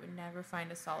Saturn, it would never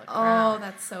find a solid ground. Oh,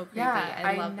 that's so creepy. Yeah,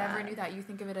 I love never knew that. You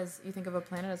think of a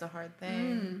planet as a hard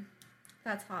thing.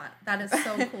 That's hot. That is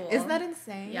so cool. Isn't that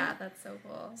insane? Yeah, that's so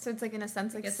cool. So it's like in a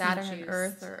sense like Saturn and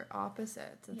Earth are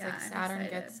opposites. It's like Saturn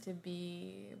gets to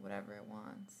be whatever it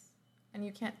wants. And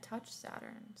you can't touch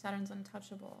Saturn. Saturn's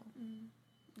untouchable. I'm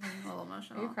getting a little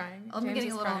emotional. Are you crying? I'm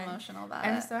getting a little emotional about it.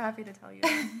 I'm so happy to tell you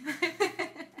that.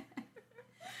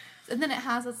 And then it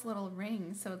has its little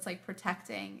ring, so it's like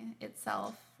protecting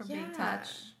itself from being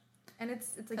touched. And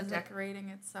it's like decorating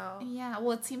itself. Yeah,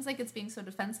 well, it seems like it's being so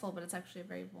defensible, but it's actually a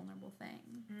very vulnerable thing.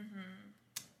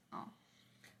 Mm-hmm.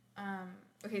 Oh.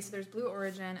 Okay, so there's Blue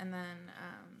Origin, and then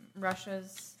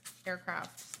Russia's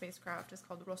spacecraft is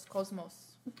called Roscosmos.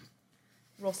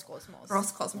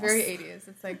 Roscosmos. Very 80s.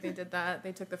 It's like they did that.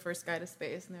 They took the first guy to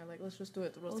space, and they're like, let's just do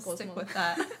it. Roscosmos. We'll stick with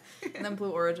that. And then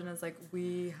Blue Origin is like,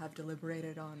 we have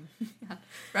deliberated on. Yeah.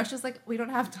 Russia's like, we don't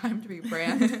have time to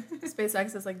rebrand.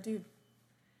 SpaceX is like, dude,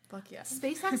 fuck yeah.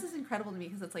 SpaceX is incredible to me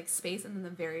because it's like space and then the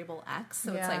variable X.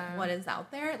 So it's like, what is out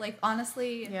there? Like,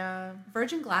 honestly,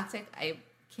 Virgin Galactic, I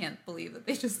can't believe that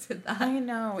they just did that. I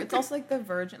know. It's also like the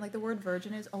virgin, like the word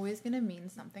virgin is always going to mean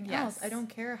something else. I don't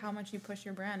care how much you push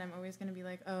your brand. I'm always going to be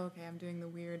like, oh, okay, I'm doing the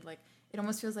weird, like, it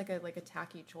almost feels like a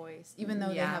tacky choice, even though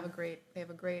they have a great,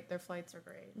 their flights are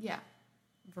great. Yeah.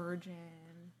 Virgin.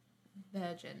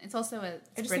 It's also I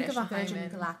just British, think of a Virgin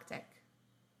hymen. Galactic.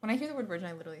 When I hear the word virgin,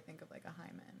 I literally think of like a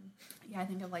hymen. Yeah, I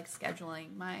think of like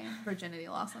scheduling my virginity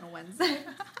loss on a Wednesday.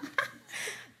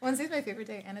 Wednesday's my favorite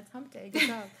day, and it's hump day. Good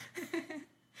job.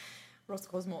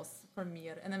 Roscosmos for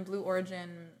Mir. And then Blue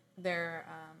Origin,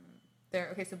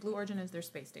 okay, so Blue Origin is their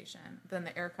space station. But then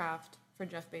the aircraft for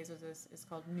Jeff Bezos is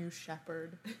called New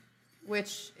Shepard,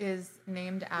 which is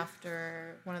named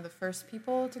after one of the first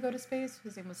people to go to space.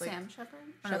 His name was like Sam Shepard?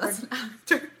 Shepard. No, that's an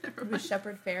actor. It was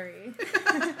Shepard Fairey.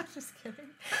 Just kidding.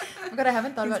 Oh God, I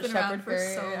haven't thought about Shepard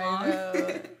Fairey. So long. I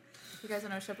know. You guys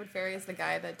don't know Shepard Fairey is the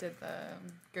guy that did the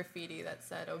graffiti that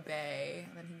said "Obey,"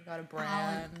 and then he got a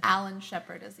brand. Alan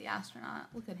Shepard is the astronaut.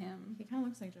 Look at him. He kind of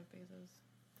looks like Jeff Bezos.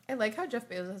 I like how Jeff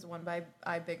Bezos has one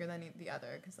eye bigger than the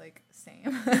other, because like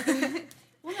same.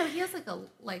 Well, no, he has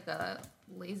like a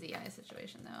lazy eye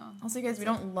situation though. Also, you guys, we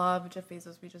don't love Jeff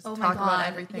Bezos. We just talk about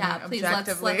everything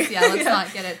objectively. Let's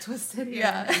not get it twisted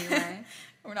here. Anyway.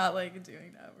 We're not like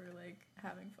doing that. We're like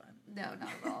having fun. No, not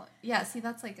at all. Yeah, see,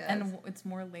 that's like and it's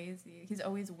more lazy. He's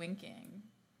always winking.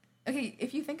 Okay,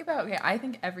 if you think about, I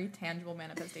think every tangible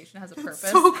manifestation has a purpose.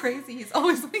 So crazy. He's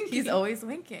always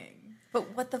winking.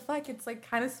 But what the fuck? It's like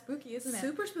kind of spooky, isn't it?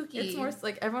 Super spooky. It's more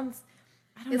like everyone's.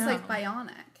 I don't know. It's like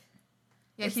bionic.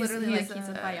 Yeah, it's literally like he's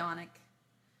a bionic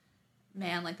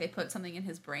man. Like they put something in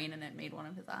his brain and it made one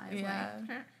of his eyes. Yeah.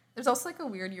 Like, there's also like a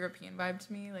weird European vibe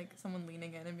to me, like someone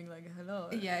leaning in and being like, "Hello."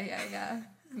 Yeah.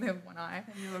 They have one eye.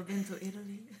 Have you ever been to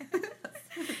Italy?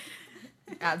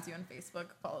 Adds you on Facebook,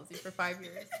 follows you for 5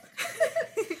 years.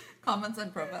 Comments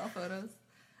on profile photos.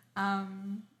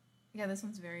 Yeah, this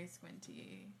one's very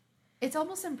squinty. It's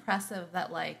almost impressive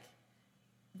that like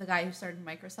the guy who started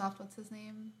Microsoft, what's his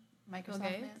name? Microsoft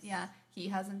man? Yeah, he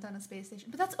hasn't done a space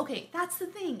station. But that's okay. That's the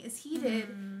thing, is he did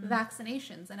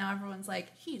vaccinations, and now everyone's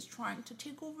like, he's trying to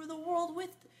take over the world with,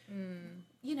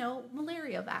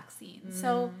 malaria vaccines.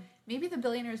 So maybe the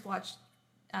billionaires watched,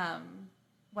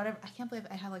 whatever. I can't believe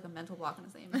I have like a mental block on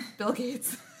his name. Bill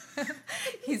Gates.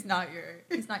 He's not your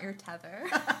tether.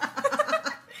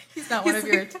 He's not one of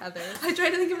your tethers. I try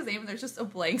to think of his name, and there's just a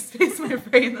blank space in my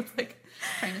brain that's like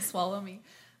trying to swallow me.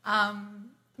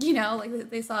 Like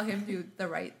they saw him do the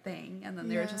right thing, and then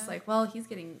they were just like, well, he's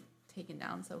getting taken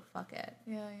down, so fuck it.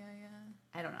 Yeah.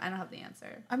 I don't know. I don't have the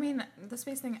answer. I mean, the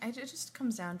space thing, it just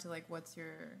comes down to like, what's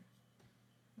your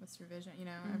vision?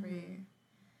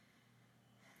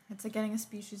 It's like getting a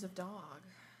species of dog,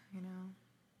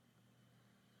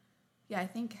 Yeah, I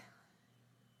think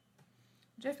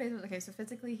Jeff Bezos, okay, so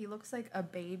physically he looks like a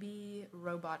baby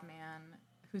robot man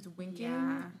who's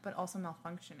winking, but also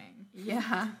malfunctioning.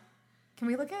 Yeah. Can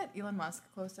we look at Elon Musk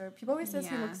closer? People always say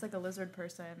he looks like a lizard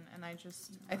person, and I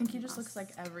think he just looks like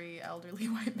every elderly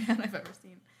white man I've ever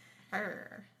seen.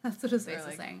 Her. That's what his face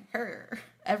is saying. Her.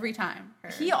 Every time.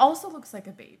 Her. He also looks like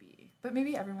a baby, but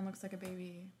maybe everyone looks like a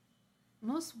baby.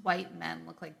 Most white men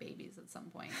look like babies at some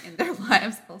point in their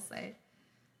lives, I'll say.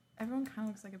 Everyone kind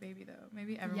of looks like a baby, though.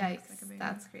 Maybe everyone looks like a baby.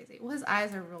 That's crazy. Well, his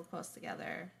eyes are real close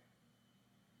together.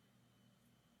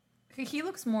 He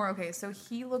looks more,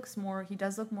 he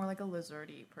does look more like a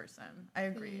lizardy person. I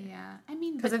agree. Yeah. I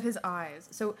mean, because of his eyes.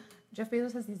 So Jeff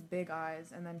Bezos has these big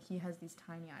eyes, and then he has these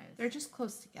tiny eyes. They're just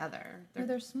close together.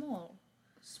 They're small.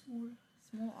 Small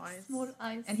eyes. Small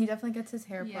eyes. And he definitely gets his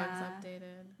hair plugs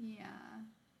updated. Yeah.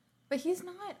 But he's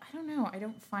not, I don't know, I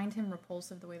don't find him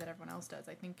repulsive the way that everyone else does.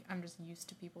 I think I'm just used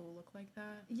to people who look like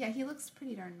that. Yeah, he looks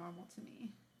pretty darn normal to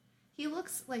me.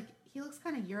 He looks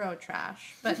kind of Euro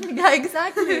trash, but yeah,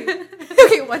 exactly.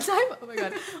 Okay, one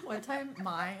time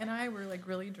Mai and I were like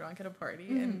really drunk at a party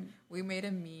and we made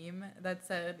a meme that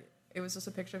said it was just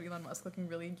a picture of Elon Musk looking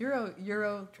really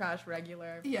Euro trash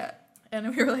regular. Yeah.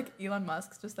 And we were like, Elon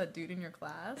Musk's just that dude in your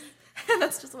class. And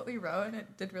that's just what we wrote, and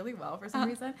it did really well for some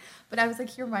reason. But I was like,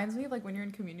 he reminds me of like when you're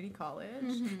in community college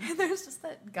and there's just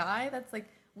that guy that's like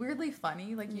weirdly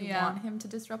funny. Like you want him to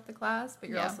disrupt the class, but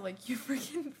you're also like, you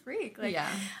freaking freak. Like,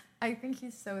 I think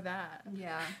he's so that.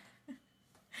 Yeah.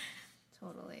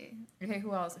 Totally. Okay,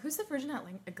 who else? Who's the Virgin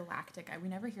Galactic guy? We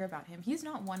never hear about him. He's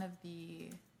not one of the...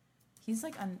 He's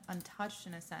like untouched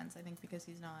in a sense, I think, because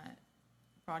he's not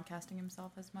broadcasting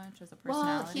himself as much as a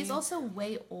personality. Well, he's also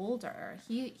way older.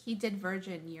 He did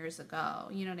Virgin years ago.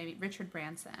 You know what I mean? Richard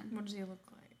Branson. What does he look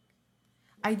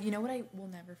like? You know what I will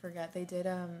never forget? They did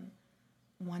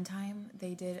one time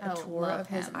they did a tour of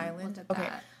his island. Okay.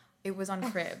 It was on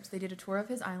Cribs. They did a tour of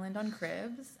his island on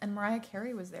Cribs, and Mariah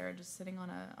Carey was there just sitting on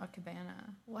a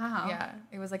cabana. Wow. Yeah.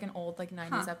 It was like an old like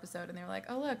 90s episode, and they were like,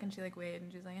 "Oh, look." And she like waved,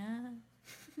 and she's like,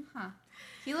 Huh.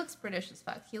 He looks British as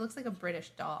fuck. He looks like a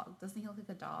British dog. Doesn't he look like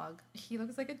a dog? He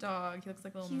looks like a dog. He looks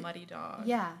like a little muddy dog.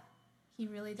 Yeah. He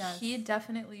really does. He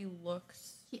definitely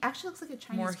looks... He actually looks like a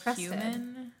Chinese more crested.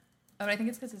 Human. Oh, but I think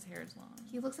it's because his hair is long.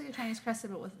 He looks like a Chinese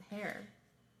crested, but with hair.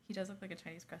 He does look like a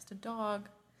Chinese crested dog.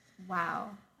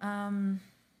 Wow.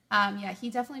 Yeah,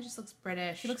 he definitely just looks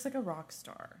British. He looks like a rock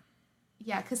star.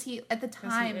 Yeah, because he at the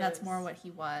time that's more what he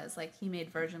was. Like he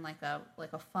made Virgin like a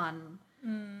fun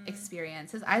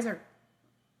experience. His eyes are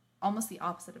almost the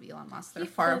opposite of Elon Musk. They're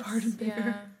far apart and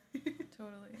bigger. Yeah,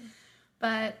 totally.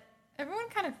 But everyone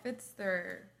kind of fits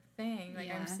their thing.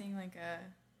 Like I'm seeing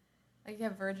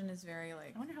Virgin is very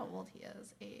like. I wonder how old he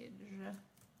is. Age.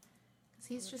 Because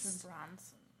he's just.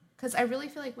 Bronson. Because I really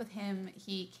feel like with him,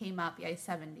 he came up. Yeah, he's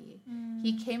 70.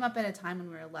 He came up at a time when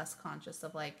we were less conscious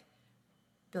of like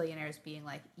billionaires being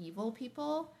like evil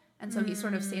people, and so he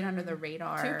sort of stayed under the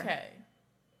radar. 2K.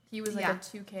 He was like a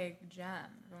 2K gem.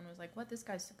 Everyone was like, "What? This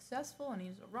guy's successful and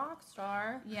he's a rock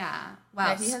star." Yeah.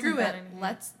 Wow. Yeah, screw it.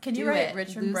 Let's. Can you write it.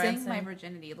 Richard Losing Branson? my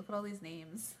virginity. Look at all these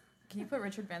names. Can you put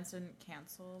Richard Branson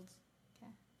canceled?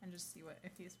 Okay. And just see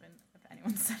if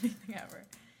anyone's said anything ever.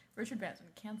 Richard Branson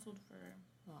canceled for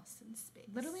Lost in Space.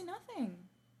 Literally nothing.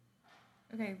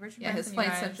 Okay, Richard Branson. Yeah, his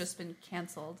flights have just been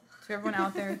canceled. To everyone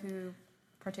out there who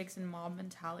partakes in mob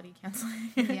mentality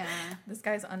canceling. Yeah. This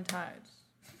guy's untouched.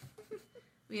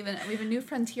 We have a new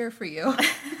frontier for you.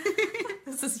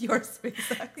 This is your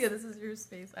SpaceX. Yeah, this is your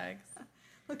SpaceX.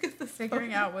 Look at this.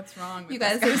 Figuring out what's wrong with you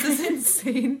guys, this there's this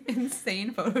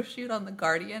insane photo shoot on The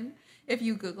Guardian. If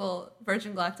you Google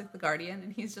Virgin Galactic The Guardian,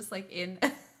 and he's just like in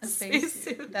a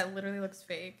spacesuit that literally looks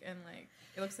fake, and like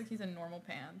it looks like he's in normal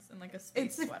pants and like a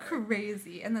space sweater. It's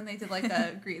crazy. And then they did like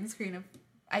a green screen of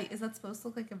is that supposed to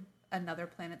look like another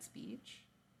planet's beach?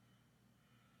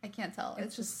 I can't tell.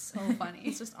 It's just so funny.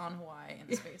 It's just on Hawaii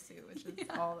in a spacesuit, which is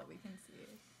all that we can see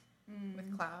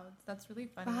with clouds. That's really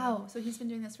funny. Wow. So he's been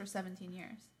doing this for 17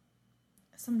 years.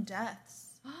 Some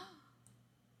deaths.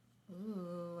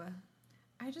 Ooh.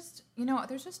 I just,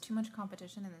 there's just too much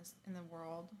competition in the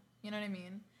world. You know what I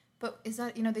mean? But is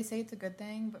that, they say it's a good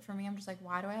thing, but for me, I'm just like,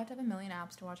 why do I have to have a million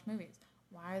apps to watch movies?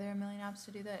 Why are there a million apps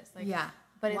to do this? Like, yeah.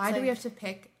 But why do we have to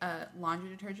pick a laundry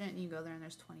detergent and you go there and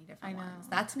there's 20 different ones?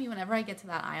 That to me, whenever I get to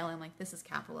that aisle, I'm like, this is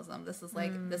capitalism. This is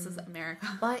like, this is America.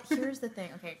 But here's the thing,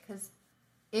 okay? Because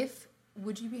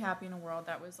would you be happy in a world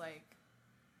that was like,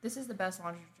 this is the best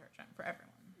laundry detergent for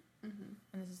everyone,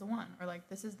 and this is the one, or like,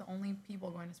 this is the only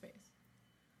people going to space?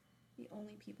 The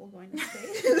only people going to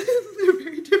space? They're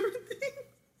very different things.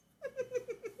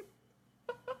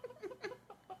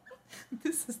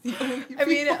 This is the only people. I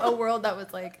mean, a world that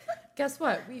was like, guess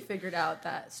what? We figured out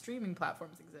that streaming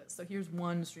platforms exist. So here's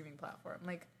one streaming platform.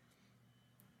 Like,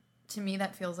 to me,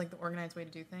 that feels like the organized way to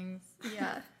do things.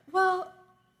 Yeah. Well,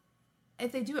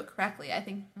 if they do it correctly, I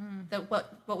think that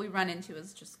what we run into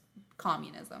is just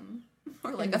communism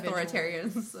or like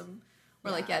authoritarianism.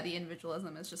 Where like, the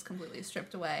individualism is just completely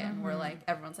stripped away, and we're like,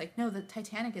 everyone's like, no, the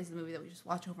Titanic is the movie that we just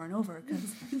watch over and over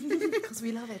because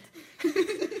we love it.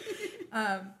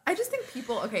 I just think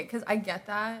people, because I get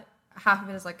that half of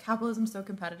it is like capitalism's so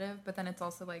competitive, but then it's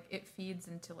also like it feeds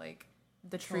into like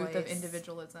the truth of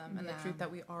individualism and the truth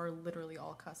that we are literally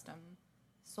all custom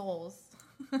souls.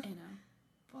 I know.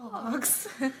 Bogs.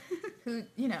 Who,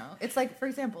 it's like, for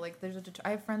example, like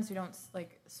I have friends who don't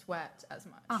like sweat as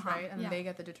much, right? And they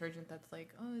get the detergent that's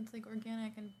like, oh, it's like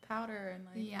organic and powder and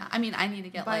like, I mean, I need to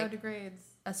get biodegrades.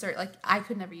 I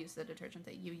could never use the detergent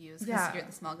that you use because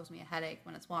the smell gives me a headache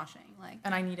when it's washing. Like,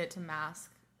 and I need it to mask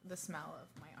the smell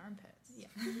of my armpits. Yeah.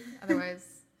 Otherwise,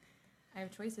 I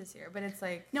have choices here, but it's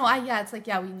like No, it's like,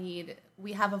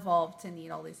 we have evolved to need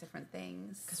all these different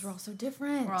things. because we're all so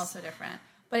different. We're all so different.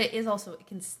 But it is also, it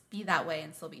can be that way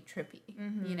and still be trippy,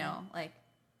 you know, like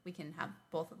we can have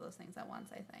both of those things at once,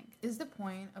 I think. Is the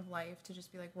point of life to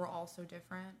just be like, we're all so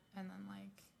different and then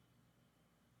like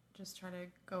just try to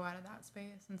go out of that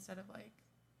space instead of like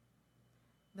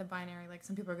the binary, like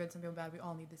some people are good, some people are bad, we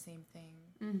all need the same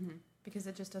thing because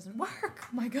it just doesn't work.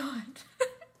 Oh my God.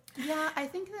 Yeah, I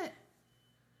think that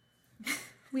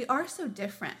we are so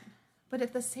different, but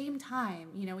at the same time,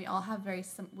 you know, we all have very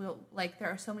like there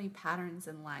are so many patterns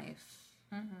in life,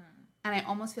 and I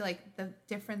almost feel like the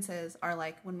differences are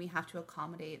like when we have to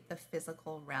accommodate the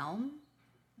physical realm.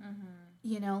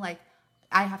 You know, like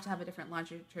I have to have a different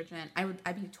laundry detergent.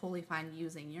 I'd be totally fine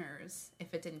using yours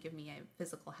if it didn't give me a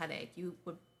physical headache. You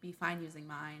would be fine using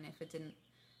mine if it didn't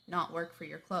not work for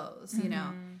your clothes. You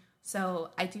know. So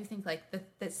I do think like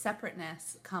the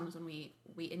separateness comes when we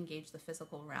engage the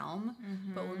physical realm,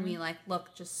 but when we like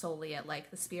look just solely at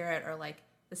like the spirit or like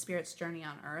the spirit's journey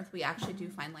on earth, we actually do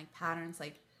find like patterns.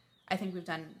 Like I think we've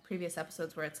done previous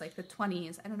episodes where it's like the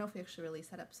 20s. I don't know if we actually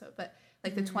released that episode, but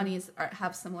like the 20s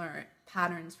have similar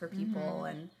patterns for people,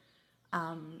 and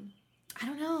I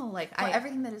don't know, like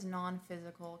everything that is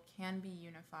non-physical can be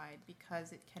unified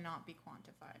because it cannot be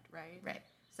quantified, right? Right.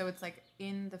 So it's like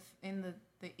in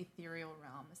the ethereal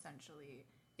realm, essentially,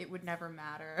 it would never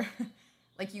matter.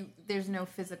 Like there's no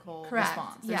physical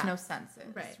response. There's no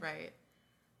senses, right?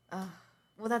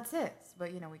 Well, that's it.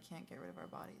 But you know, we can't get rid of our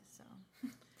bodies, so.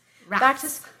 Back to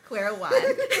square one.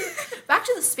 Back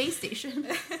to the space station.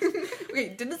 We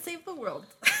didn't save the world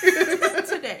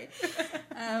today.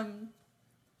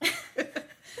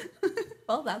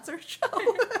 Well, that's our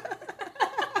show.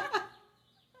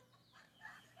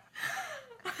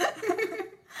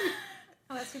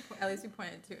 At least we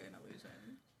pointed to an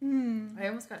illusion. I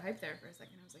almost got hyped there for a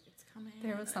second. I was like, it's coming.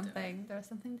 There was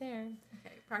something there.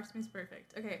 Okay, practice means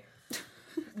perfect. Okay.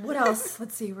 What else?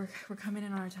 Let's see. We're coming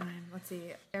in on our time. Let's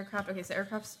see. Aircraft. Okay, so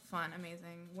aircraft's fun,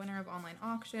 amazing. Winner of online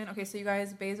auction. Okay, so you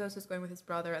guys, Bezos is going with his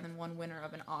brother, and then one winner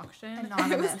of an auction.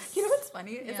 Anonymous. You know what's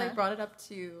funny? Is I brought it up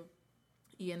to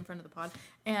Ian, friend of the pod,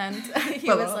 and he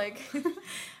was like,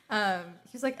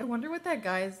 I wonder what that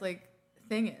guy's like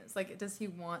thing is. Like, does he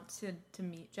want to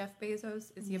meet Jeff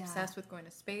Bezos? Is he obsessed with going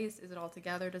to space? Is it all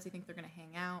together? Does he think they're gonna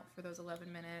hang out for those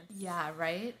 11 minutes? Yeah,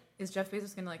 right. Is Jeff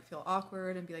Bezos gonna like feel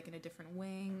awkward and be like in a different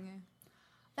wing?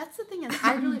 That's the thing, is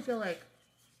I really feel like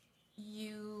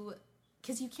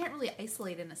because you can't really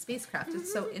isolate in a spacecraft.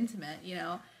 It's so intimate, you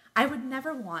know. I would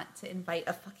never want to invite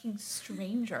a fucking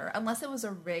stranger unless it was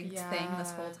a rigged thing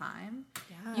this whole time.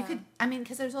 Yeah. You could, I mean,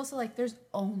 because there's also like, there's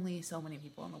only so many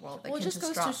people in the world that can just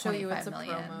drop 25 million. Well, it just goes to show you it's a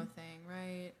promo thing,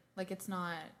 right? Like, it's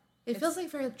not. It feels like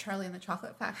very Charlie and the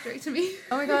Chocolate Factory to me.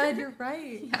 Oh my God, you're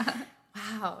right. Yeah.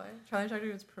 Wow. Charlie and the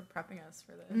Chocolate was prepping us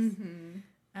for this.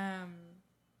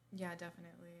 Yeah,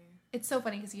 definitely. It's so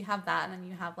funny because you have that, and then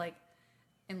you have like,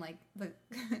 in like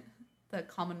the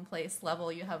commonplace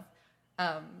level, you have,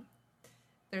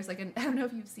 there's like I don't know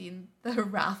if you've seen the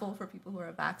raffle for people who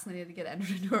are vaccinated to get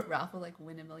entered into a raffle, like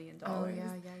win $1 million. Oh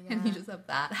yeah. And you just have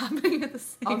that happening at the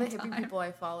same time. All the hippie people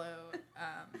I follow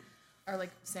are like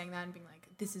saying that and being like,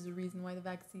 this is a reason why the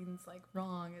vaccine's like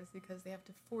wrong, is because they have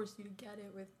to force you to get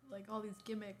it with like all these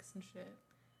gimmicks and shit.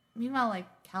 Meanwhile, like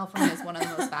California is one of the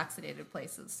most vaccinated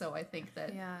places, so I think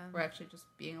that we're actually just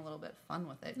being a little bit fun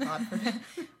with it. God forbid.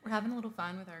 We're having a little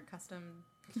fun with our custom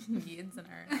needs and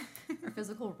our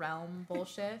physical realm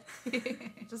bullshit.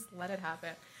 Just let it happen.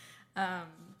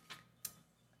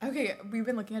 Okay, we've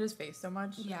been looking at his face so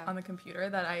much on the computer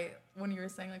that when you were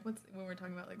saying like when we're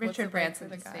talking about like Richard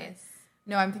Branson's face.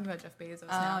 No, I'm thinking about Jeff Bezos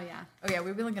now. Oh, yeah. Oh, yeah,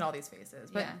 we've been looking at all these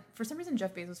faces. But for some reason,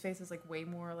 Jeff Bezos' face is, like, way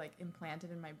more, like, implanted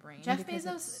in my brain. Jeff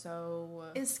Bezos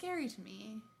is scary to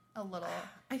me a little.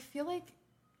 I feel like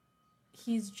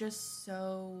he's just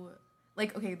so...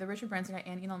 Like, okay, the Richard Branson guy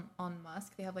and Elon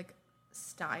Musk, they have, like,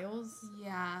 styles.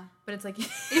 Yeah. But it's, like...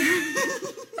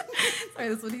 Sorry,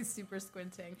 this one he's super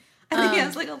squinting. I think he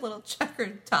has, like, a little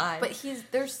checkered tie. But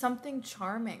there's something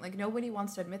charming. Like, nobody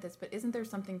wants to admit this, but isn't there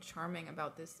something charming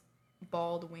about this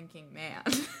bald winking man?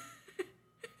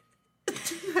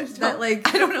 That like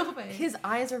I don't know if his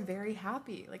eyes are very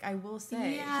happy. Like I will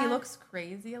say, he looks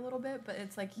crazy a little bit, but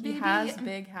it's like he has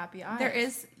big happy eyes. There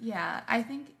is, I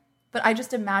think. But I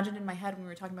just imagined in my head when we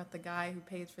were talking about the guy who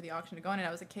pays for the auction to go in it,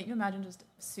 I was like, can't you imagine just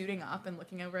suiting up and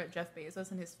looking over at Jeff Bezos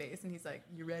and his face, and he's like,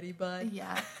 "You ready, bud?"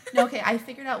 Yeah. No, okay. I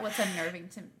figured out what's unnerving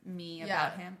to me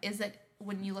about him is that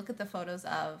when you look at the photos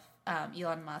of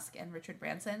Elon Musk and Richard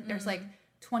Branson, there's like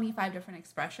 25 different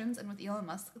expressions, and with Elon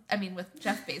Musk, I mean with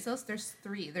Jeff Bezos, there's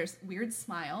 3. There's weird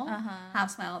smile,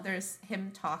 half smile. There's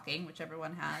him talking, which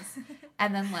everyone has,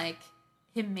 and then like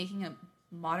him making a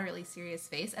moderately serious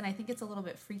face. And I think it's a little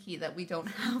bit freaky that we don't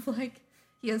have like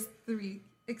he has 3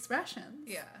 expressions.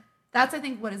 Yeah. That's, I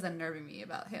think, what is unnerving me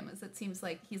about him, is it seems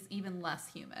like he's even less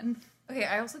human. Okay,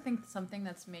 I also think something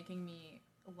that's making me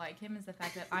like him is the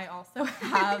fact that I also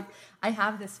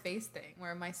have this face thing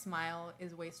where my smile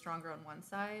is way stronger on one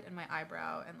side and my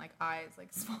eyebrow and like eyes like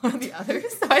smaller on the other.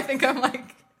 So I think I'm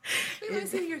like, Wait, let me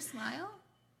see your smile.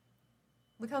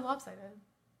 look how lopsided.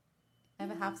 I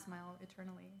have a half smile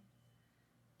eternally.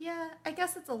 Yeah, I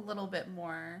guess it's a little bit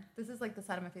more. This is like the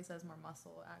side of my face that has more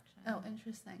muscle action. Oh,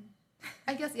 interesting.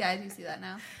 I guess, yeah, I do see that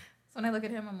now. So when I look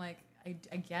at him, I'm like, I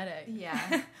get it.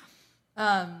 Yeah.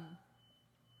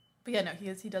 But yeah, no,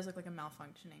 he does look like a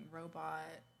malfunctioning robot.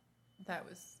 That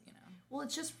was, you know. Well,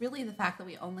 it's just really the fact that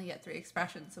we only get 3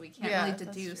 expressions, so we can't Yeah, really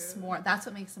that's deduce true. more. That's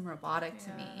what makes him robotic to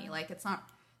Yeah. me. Like, it's not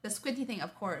the squinty thing,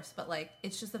 of course, but like,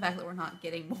 it's just the fact that we're not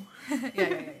getting more.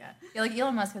 Yeah. Yeah, like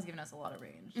Elon Musk has given us a lot of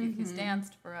range. He's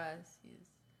danced for us.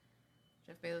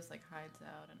 Jeff Bezos like hides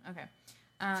out and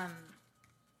okay.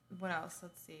 What else?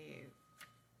 Let's see.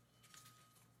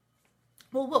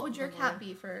 Well, what would your cap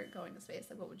be for going to space?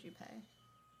 Like, what would you pay?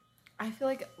 I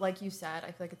feel like you said, I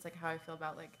feel like it's like how I feel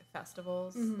about like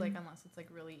festivals. Like unless it's like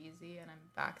really easy and I'm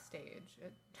backstage.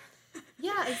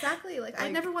 Yeah, exactly. Like, I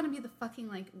Like- never want to be the fucking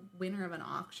like winner of an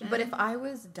auction. But if I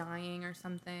was dying or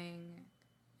something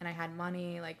and I had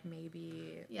money, like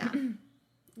maybe. yeah,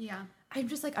 yeah, I'm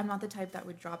just like, I'm not the type that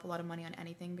would drop a lot of money on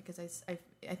anything because I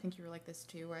think you were like this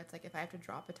too, where it's like if I have to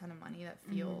drop a ton of money that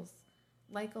feels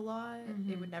like a lot,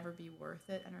 it would never be worth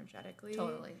it energetically.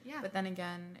 totally. Yeah, But then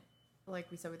again, like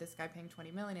we said with this guy paying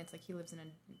 $20 million, it's like he lives in a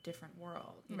different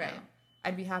world, you Right. know?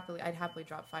 I'd happily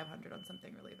drop 500 on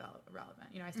something really relevant.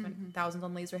 You know, I spent thousands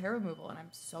on laser hair removal, and I'm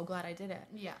so glad I did it.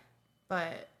 yeah.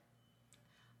 But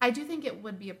I do think it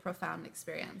would be a profound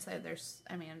experience. I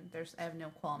have no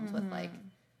qualms with like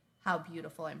how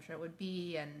beautiful I'm sure it would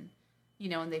be, and you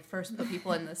know, when they first put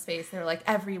people in the space, they were like,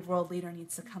 every world leader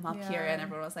needs to come up here, and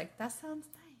everyone was like, that sounds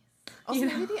nice. also, You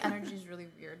know? maybe the energy is really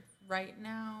weird right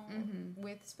now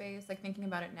with space. Like thinking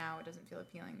about it now, it doesn't feel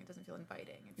appealing. It doesn't feel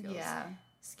inviting. It feels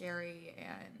scary,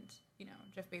 and you know,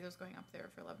 Jeff Bezos going up there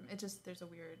for 11. It just there's a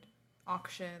weird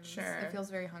auction. Sure. It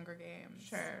feels very Hunger Games.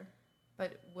 Sure.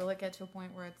 But will it get to a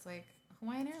point where it's like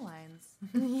Hawaiian Airlines?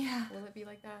 Yeah. Will it be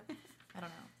like that? I don't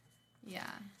know. Yeah.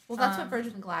 Well, that's what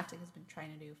Virgin Galactic has been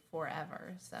trying to do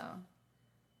forever. So,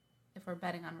 if we're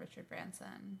betting on Richard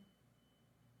Branson,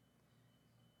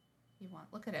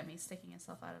 look at him. He's sticking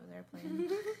himself out of his airplane.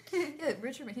 Yeah,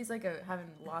 Richard, he's like having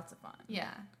lots of fun.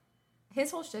 Yeah. His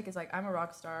whole shtick is like, I'm a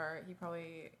rock star.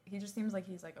 He just seems like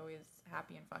he's like always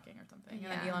happy and fucking or something.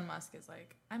 And then Yeah. Elon Musk is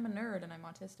like, I'm a nerd and I'm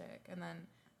autistic. And then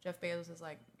Jeff Bezos is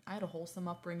like, I had a wholesome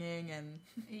upbringing and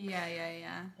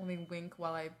Yeah. only wink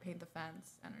while I paint the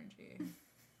fence energy.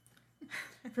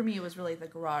 For me, it was really the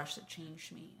garage that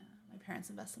changed me. My parents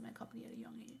invested in my company at a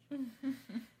young age.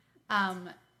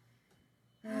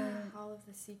 All of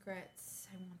the secrets,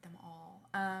 I want them all.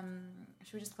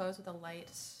 Should we just close with a light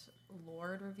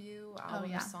Lorde review?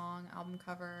 Album, song, album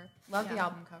cover. Love the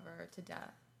album cover to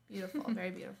death. Beautiful,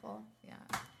 very beautiful. Yeah.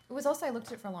 It was also, I looked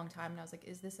at it for a long time and I was like,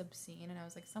 is this obscene? And I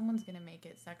was like, someone's going to make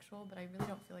it sexual, but I really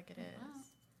don't feel like it is. Wow.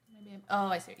 Maybe.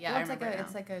 I see. Yeah, Well, I remember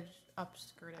it's like a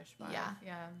upskirtish vibe. Yeah.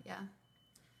 Yeah.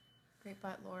 Great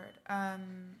butt, Lorde.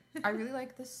 I really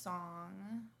like this song,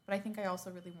 but I think I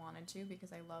also really wanted to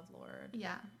because I love Lorde.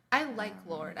 Yeah. I like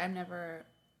Lorde.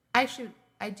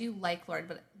 I do like Lorde,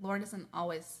 but Lorde isn't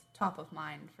always top of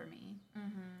mind for me.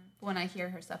 When I hear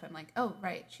her stuff, I'm like, oh,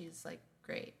 right, she's like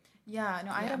great. Yeah,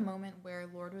 no, I had Yeah. a moment where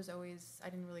Lorde was always, I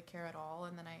didn't really care at all,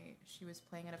 and then she was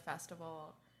playing at a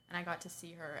festival, and I got to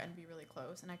see her and be really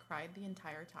close, and I cried the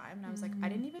entire time, and I was like, I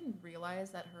didn't even realize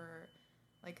that her,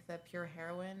 like, the Pure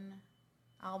Heroine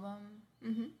album,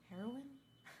 heroin?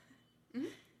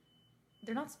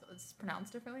 They're not, it's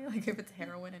pronounced differently, like, if it's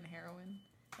heroin and heroin.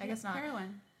 I guess not.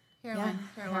 Heroin. Yeah,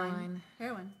 Heroin.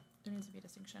 There needs to be a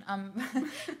distinction.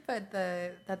 But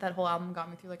that whole album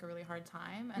got me through like a really hard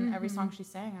time, and every song she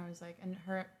sang, I was like, and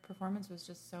her performance was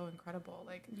just so incredible.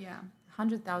 Like, Yeah.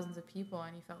 hundreds of thousands of people,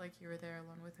 and you felt like you were there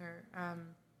alone with her.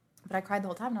 But I cried the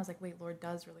whole time, and I was like, wait, Lorde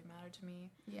does really matter to me.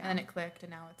 Yeah. And then it clicked,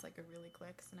 and now it's like it really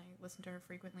clicks, and I listen to her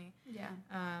frequently. Yeah.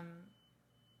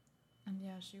 And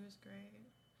yeah, she was great.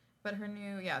 But the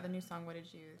new song, what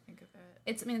did you think of it?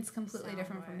 It's completely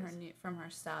different Sound-wise. from her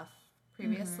stuff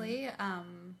previously.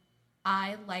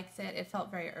 I liked it. It felt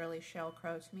very early Sheryl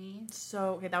Crow to me.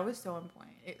 So, okay, that was so on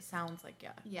point. It sounds like,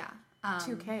 yeah. Yeah.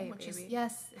 2K, which baby. is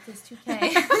yes, it is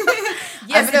 2K.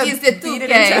 Yes, it is the beat 2K.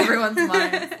 it into everyone's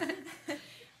mind.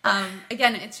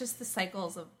 Again, it's just the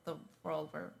cycles of the world.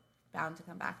 We're bound to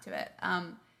come back to it.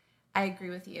 I agree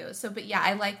with you. So, but yeah,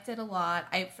 I liked it a lot.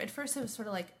 At first it was sort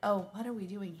of like, oh, what are we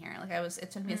doing here? Like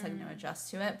it took me a second to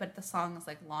adjust to it, but the song is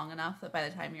like long enough that by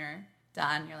the time you're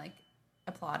done, you're like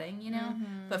applauding, you know?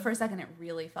 But for a second it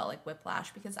really felt like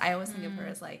Whiplash, because I always think of her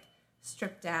as like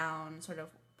stripped down, sort of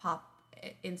pop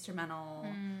instrumental,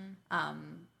 I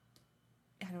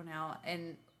don't know,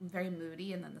 and very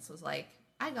moody. And then this was like,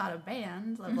 I got a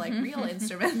band of like real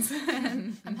instruments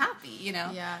and I'm happy, you know?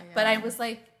 Yeah. But I was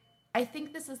like, I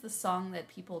think this is the song that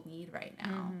people need right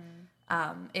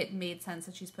now. It made sense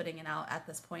that she's putting it out at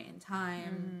this point in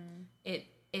time. It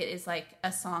is like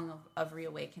a song of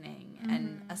reawakening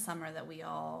and a summer that we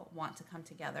all want to come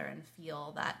together and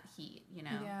feel that heat, you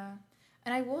know? Yeah.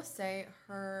 And I will say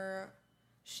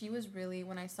she was really,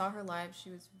 when I saw her live,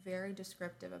 she was very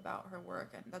descriptive about her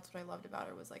work, and that's what I loved about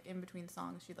her, was like in between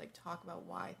songs she'd like talk about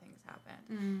why things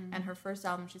happened. And her first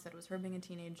album, she said, was her being a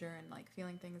teenager and like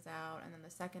feeling things out. And then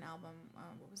the second album,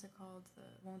 what was it called, the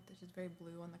one with she's very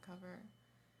blue on the cover,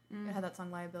 it had that song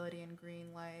Liability and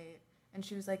Green Light, and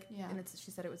she was like, and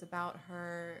she said it was about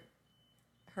her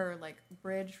like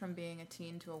bridge from being a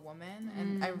teen to a woman.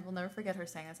 And I will never forget her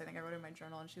saying this. I think I wrote it in my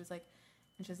journal, and she was like,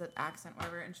 and she has that accent,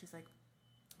 whatever, and she's like,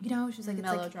 you know, she's like, it's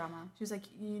melodrama. Like, she was like,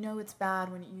 you know, it's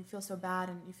bad when you feel so bad,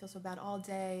 and you feel so bad all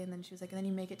day. And then she was like, and then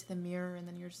you make it to the mirror, and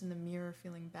then you're just in the mirror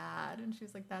feeling bad. And she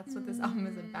was like, that's what this album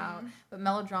is about. But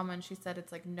melodrama, and she said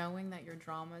it's like knowing that your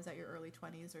dramas at your early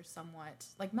 20s are somewhat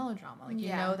like melodrama. Like, you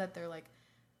know that they're like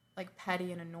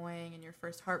petty and annoying, and your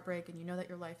first heartbreak, and you know that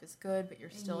your life is good, but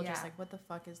you're still just like, what the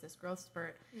fuck is this growth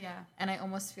spurt? Yeah. And I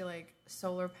almost feel like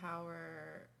Solar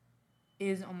Power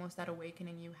is almost that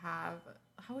awakening you have.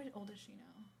 How old is she now?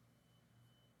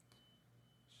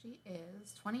 She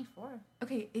is 24.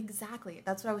 Okay, exactly.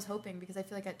 That's what I was hoping, because I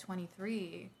feel like at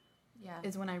 23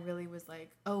 is when I really was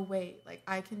like, oh, wait, like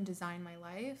I can design my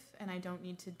life, and I don't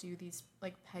need to do these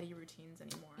like petty routines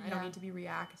anymore. I don't need to be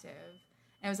reactive.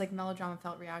 And it was like melodrama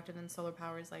felt reactive, and Solar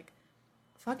Power is like,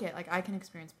 fuck it. Like I can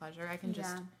experience pleasure. I can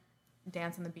just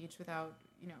dance on the beach without,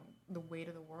 you know, the weight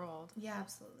of the world. Yeah,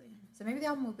 absolutely. So maybe the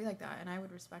album will be like that, and I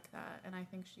would respect that. And I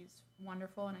think she's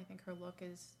wonderful, and I think her look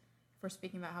is, if we're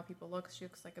speaking about how people look, she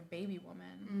looks like a baby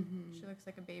woman. She looks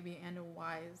like a baby and a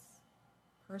wise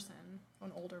person,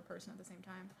 an older person at the same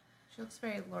time. She looks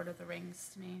very Lord of the Rings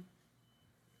to me.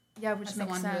 Yeah, which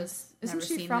makes sense. Isn't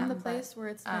she from the place where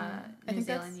it's from? New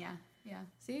Zealand, yeah.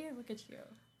 See, look at you.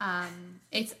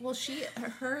 It's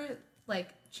her like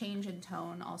change in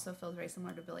tone also feels very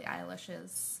similar to Billie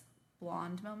Eilish's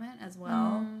Blonde moment as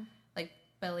well. Like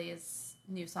Billie's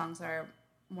new songs are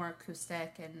more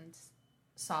acoustic and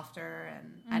softer,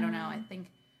 and I don't know. I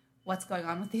think what's going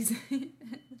on with these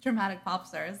dramatic pop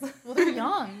stars? Well, they're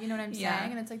young, you know what I'm saying?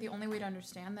 And it's like the only way to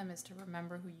understand them is to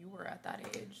remember who you were at that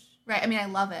age. Right. I mean, I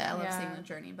love it. I love seeing the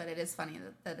journey, but it is funny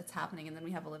that it's happening. And then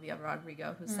we have Olivia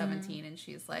Rodrigo, who's 17, and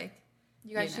she's like,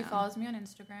 you guys, she follows me on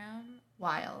Instagram.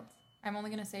 Wild. I'm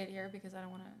only going to say it here because I don't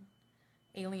want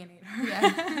to alienate her.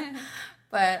 Yeah.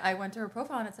 But I went to her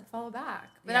profile and it said follow back.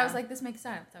 But I was like, this makes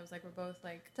sense. I was like, we're both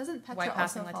like, doesn't Petra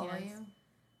also follow you?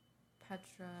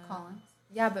 Petra Collins.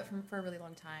 Yeah, but for a really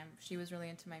long time. She was really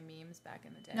into my memes back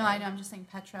in the day. No, I know. I'm just saying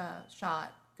Petra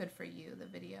shot Good For You, the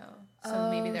video. So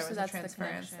maybe there was a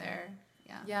transference there.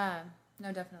 Yeah. Yeah.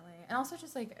 No, definitely. And also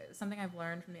just like something I've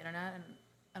learned from the internet, and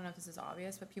I don't know if this is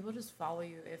obvious, but people just follow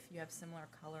you if you have similar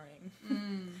coloring.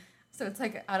 So it's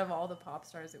like out of all the pop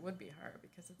stars, it would be her,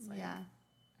 because it's like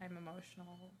I'm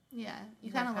emotional. Yeah.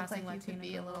 You kind of look like you could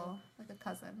be a little like a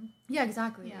cousin. Yeah,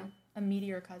 exactly. Yeah. A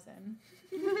meteor cousin.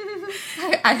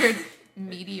 I heard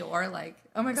meteor, like,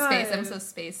 oh my god, space. I'm so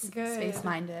space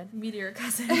minded. Meteor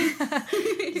cousin.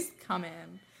 Just come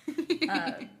in.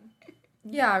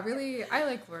 Yeah, really, I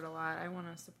like Lorde a lot. I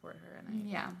want to support her,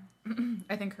 and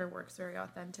I think her work's very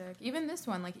authentic. Even this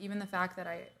one, like, even the fact that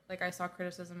I saw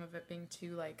criticism of it being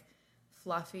too like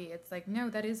fluffy. It's like,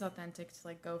 no, that is authentic to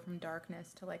like go from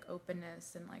darkness to like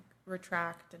openness, and like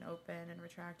retract and open and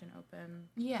retract and open.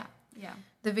 Yeah.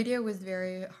 The video was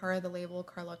very her, the label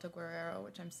Carlota Guerrero,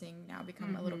 which I'm seeing now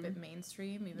become a little bit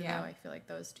mainstream, even though I feel like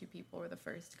those two people were the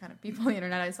first kind of people on the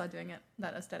internet I saw doing it,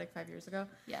 that aesthetic 5 years ago.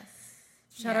 Yes.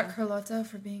 Shout out Carlota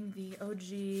for being the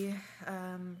OG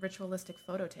ritualistic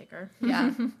photo taker.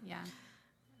 Yeah.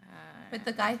 But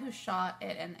the guy who shot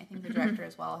it, and I think the director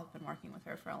as well, have been working with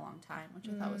her for a long time, which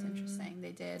I thought was interesting.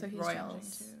 They did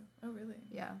Royals. Too. Oh, really?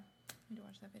 Yeah. I need to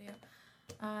watch that video.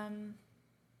 How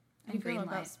do you feel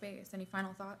about space? Any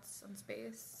final thoughts on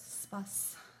space?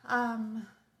 Space.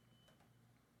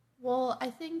 Well, I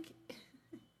think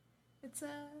it's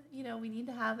we need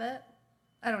to have it.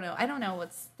 I don't know.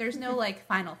 There's no like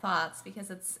final thoughts because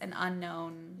it's an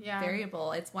unknown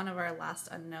variable. It's one of our last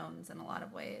unknowns in a lot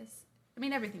of ways. I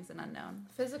mean, everything's an unknown.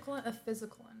 A physical unknown.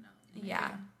 Maybe.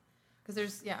 Yeah.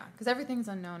 Because everything's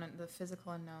unknown, and the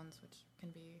physical unknowns, which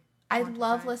can be I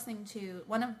love listening to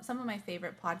some of my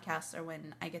favorite podcasts are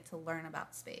when I get to learn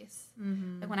about space.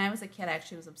 Mm-hmm. Like when I was a kid, I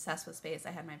actually was obsessed with space.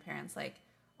 I had my parents like,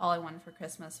 all I wanted for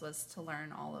Christmas was to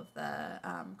learn all of the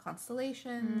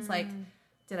constellations. Like,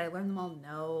 did I learn them all?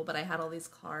 No, but I had all these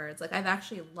cards. Like, I've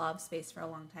actually loved space for a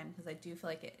long time because I do feel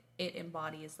like it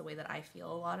embodies the way that I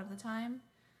feel a lot of the time,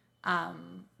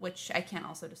 which I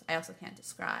also can't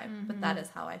describe, but that is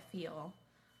how I feel.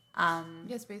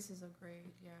 Space is a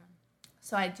great,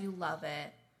 So I do love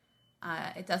it.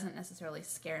 It doesn't necessarily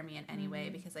scare me in any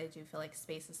way because I do feel like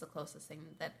space is the closest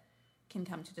thing that can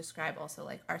come to describe also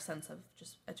like our sense of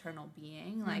just eternal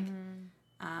being. Like,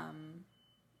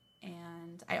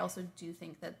 and I also do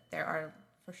think that there are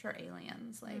for sure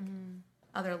aliens, like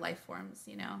other life forms,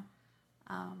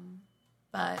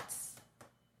 but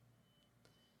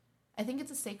I think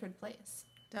it's a sacred place.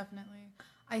 Definitely.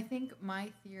 I think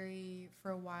my theory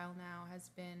for a while now has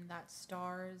been that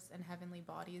stars and heavenly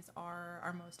bodies are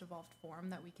our most evolved form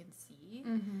that we can see.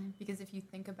 Mm-hmm. Because if you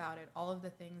think about it, all of the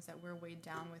things that we're weighed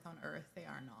down with on Earth, they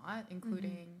are not,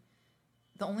 including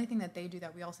the only thing that they do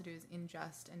that we also do is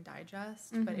ingest and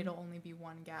digest, but it'll only be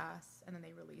one gas and then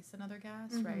they release another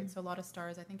gas, right? So a lot of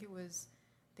stars, I think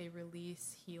they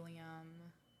release helium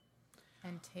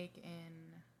and take in...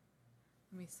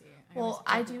 Let me see.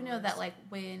 I do know that like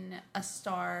when a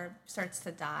star starts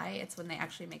to die, it's when they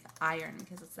actually make iron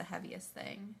because it's the heaviest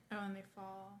thing. Oh, and they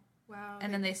fall. Wow.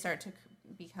 And then they start to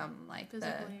become like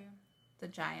physically the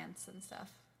giants and stuff.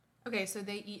 Okay, so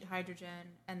they eat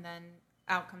hydrogen and then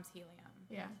out comes helium.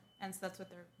 Yeah. And so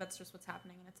that's just what's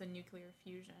happening, and it's a nuclear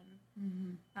fusion.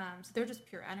 Mm-hmm. So they're just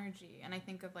pure energy, and I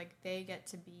think of like they get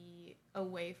to be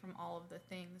away from all of the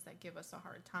things that give us a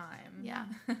hard time. Yeah.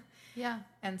 Yeah.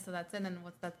 And so that's it. And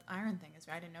what that iron thing is,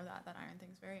 I didn't know that iron thing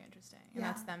is very interesting. And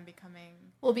that's them becoming...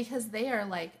 Well, because they are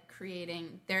like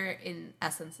they're in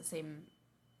essence the same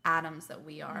atoms that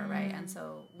we are, right? And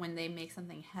so when they make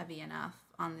something heavy enough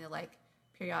on the like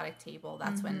periodic table,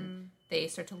 that's when they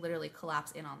start to literally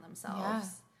collapse in on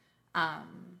themselves. Yeah.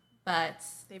 But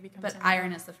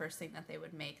iron is the first thing that they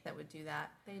would make that would do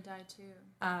that. They die too.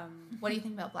 What do you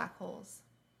think about black holes?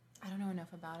 I don't know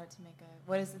enough about it to make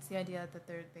it's the idea that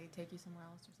they take you somewhere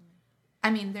else or something? I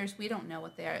mean, we don't know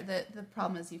what they are. The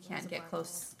problem is you can't get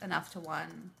close enough to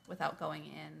one without going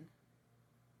in.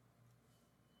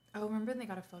 Oh, remember they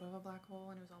got a photo of a black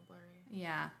hole and it was all blurry?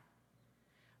 Yeah.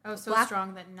 Oh, so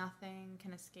strong that nothing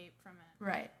can escape from it.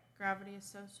 Right. Gravity is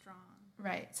so strong.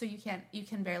 Right. So you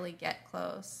can barely get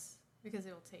close. Because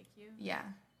it'll take you? Yeah.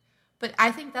 But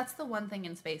I think that's the one thing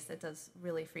in space that does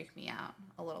really freak me out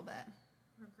a little bit.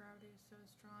 Where gravity is so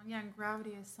strong. Yeah, and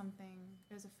gravity is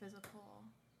a physical.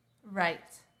 Right.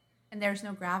 And there's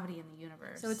no gravity in the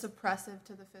universe. So it's oppressive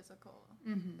to the physical.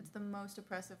 Mm-hmm. It's the most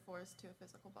oppressive force to a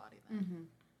physical body then. Mm-hmm.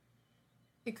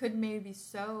 It could maybe be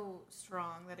so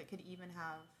strong that it could even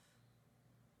have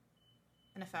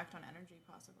an effect on energy,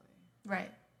 possibly.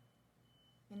 Right.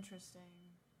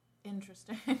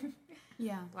 Interesting.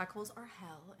 Yeah. Black holes are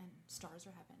hell and stars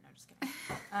are heaven. No, just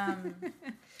kidding.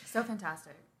 So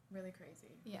fantastic. Really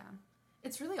crazy. Yeah.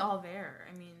 It's really all there.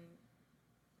 I mean,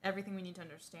 everything we need to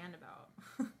understand about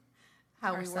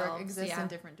how we work exists in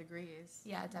different degrees.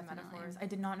 Yeah, definitely. Metaphors. I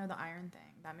did not know the iron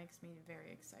thing. That makes me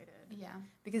very excited. Yeah.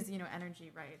 Because,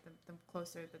 energy, right? The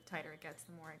closer, the tighter it gets,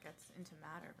 the more it gets into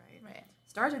matter, right? Right.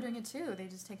 Stars are doing it too. They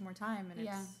just take more time and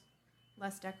it's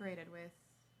less decorated with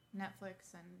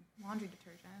Netflix and laundry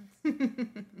detergents.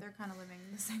 They're kind of living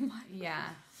the same life.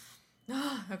 Yeah.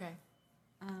 Okay.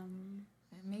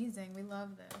 Amazing. We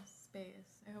love this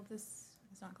space. I hope this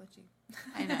is not glitchy.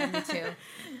 I know, me too.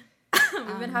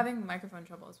 We've been having microphone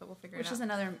troubles, but we'll figure it out. Which is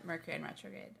another Mercury in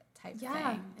retrograde type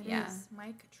thing. It is.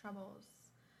 Mic troubles.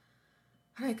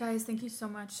 All right, guys. Thank you so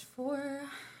much for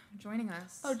joining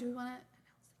us. Oh, do we want to announce the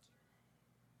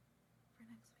Q&A for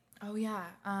next week? Oh,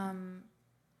 yeah.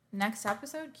 Next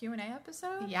episode, Q&A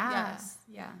episode? Yeah.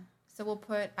 Yeah. So we'll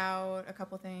put out a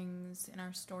couple things in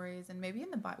our stories and maybe in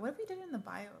the bio. What if we did it in the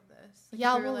bio of this?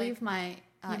 Like we'll leave my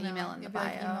email in the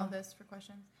bio. Email this for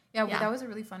questions. Yeah, that was a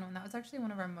really fun one. That was actually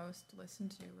one of our most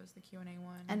listened to was the Q&A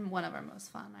one. And one of our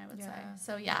most fun, I would say.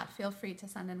 So yeah, feel free to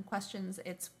send in questions.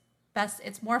 It's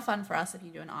more fun for us if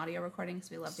you do an audio recording because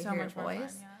we love to hear your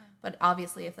voice. Fun, yeah. But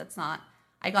obviously if that's not,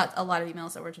 I got a lot of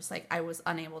emails that were just like, I was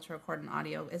unable to record an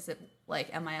audio. Is it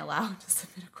like, am I allowed to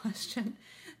submit a question?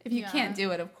 If you can't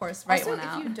do it, of course, write also, one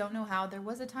out. if you don't know how, there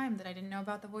was a time that I didn't know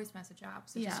about the voice message app.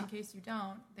 So just Yeah. in case you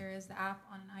don't, there is the app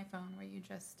on an iPhone where you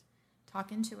just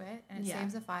talk into it and it Yeah.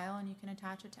 saves a file and you can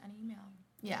attach it to any email.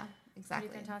 Yeah, exactly.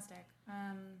 Pretty fantastic.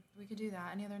 We could do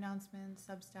that. Any other announcements?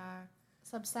 Substack.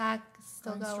 Substack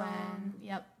still Going going. strong.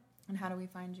 Yep. And how do we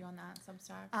find you on that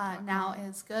Substack?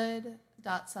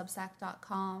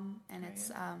 Nowisgood.substack.com, and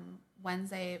it's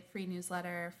Wednesday free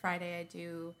newsletter. Friday I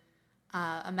do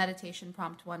a meditation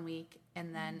prompt 1 week,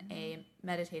 and then a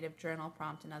meditative journal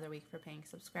prompt another week for paying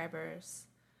subscribers.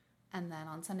 And then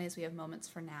on Sundays we have Moments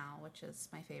for Now, which is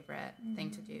my favorite thing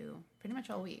to do pretty much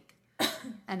all week.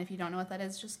 And if you don't know what that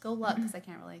is, just go look, because I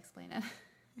can't really explain it.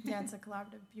 Yeah, it's a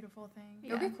collaborative, beautiful thing. Yeah.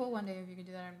 It would be cool one day if you could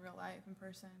do that in real life, in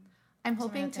person. I'm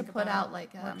hoping to put out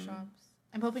like workshops.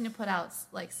 I'm hoping to put out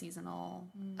like seasonal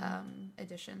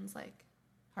editions, like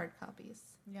hard copies.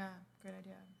 Yeah, great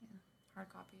idea. Yeah. Hard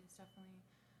copies, definitely.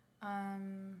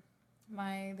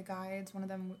 The guides, one of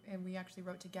them we actually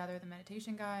wrote together, the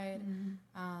meditation guide.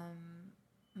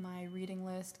 My reading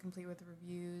list, complete with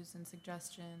reviews and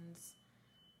suggestions,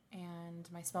 and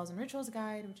my spells and rituals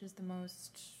guide, which is the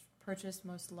most purchased,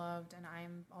 most loved, and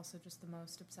I'm also just the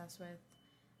most obsessed with.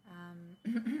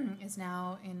 Is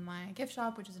now in my gift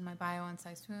shop, which is in my bio on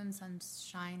SciSwoon,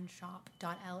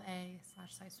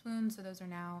 sunshineshop.la/SciSwoon. So those are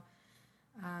now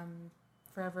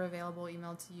forever available,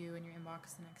 emailed to you in your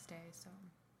inbox the next day. So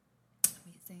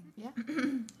amazing. Yeah.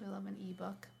 We love an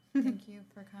ebook. Thank you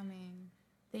for coming.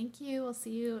 Thank you. We'll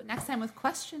see you next time with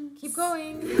questions. Keep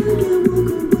going.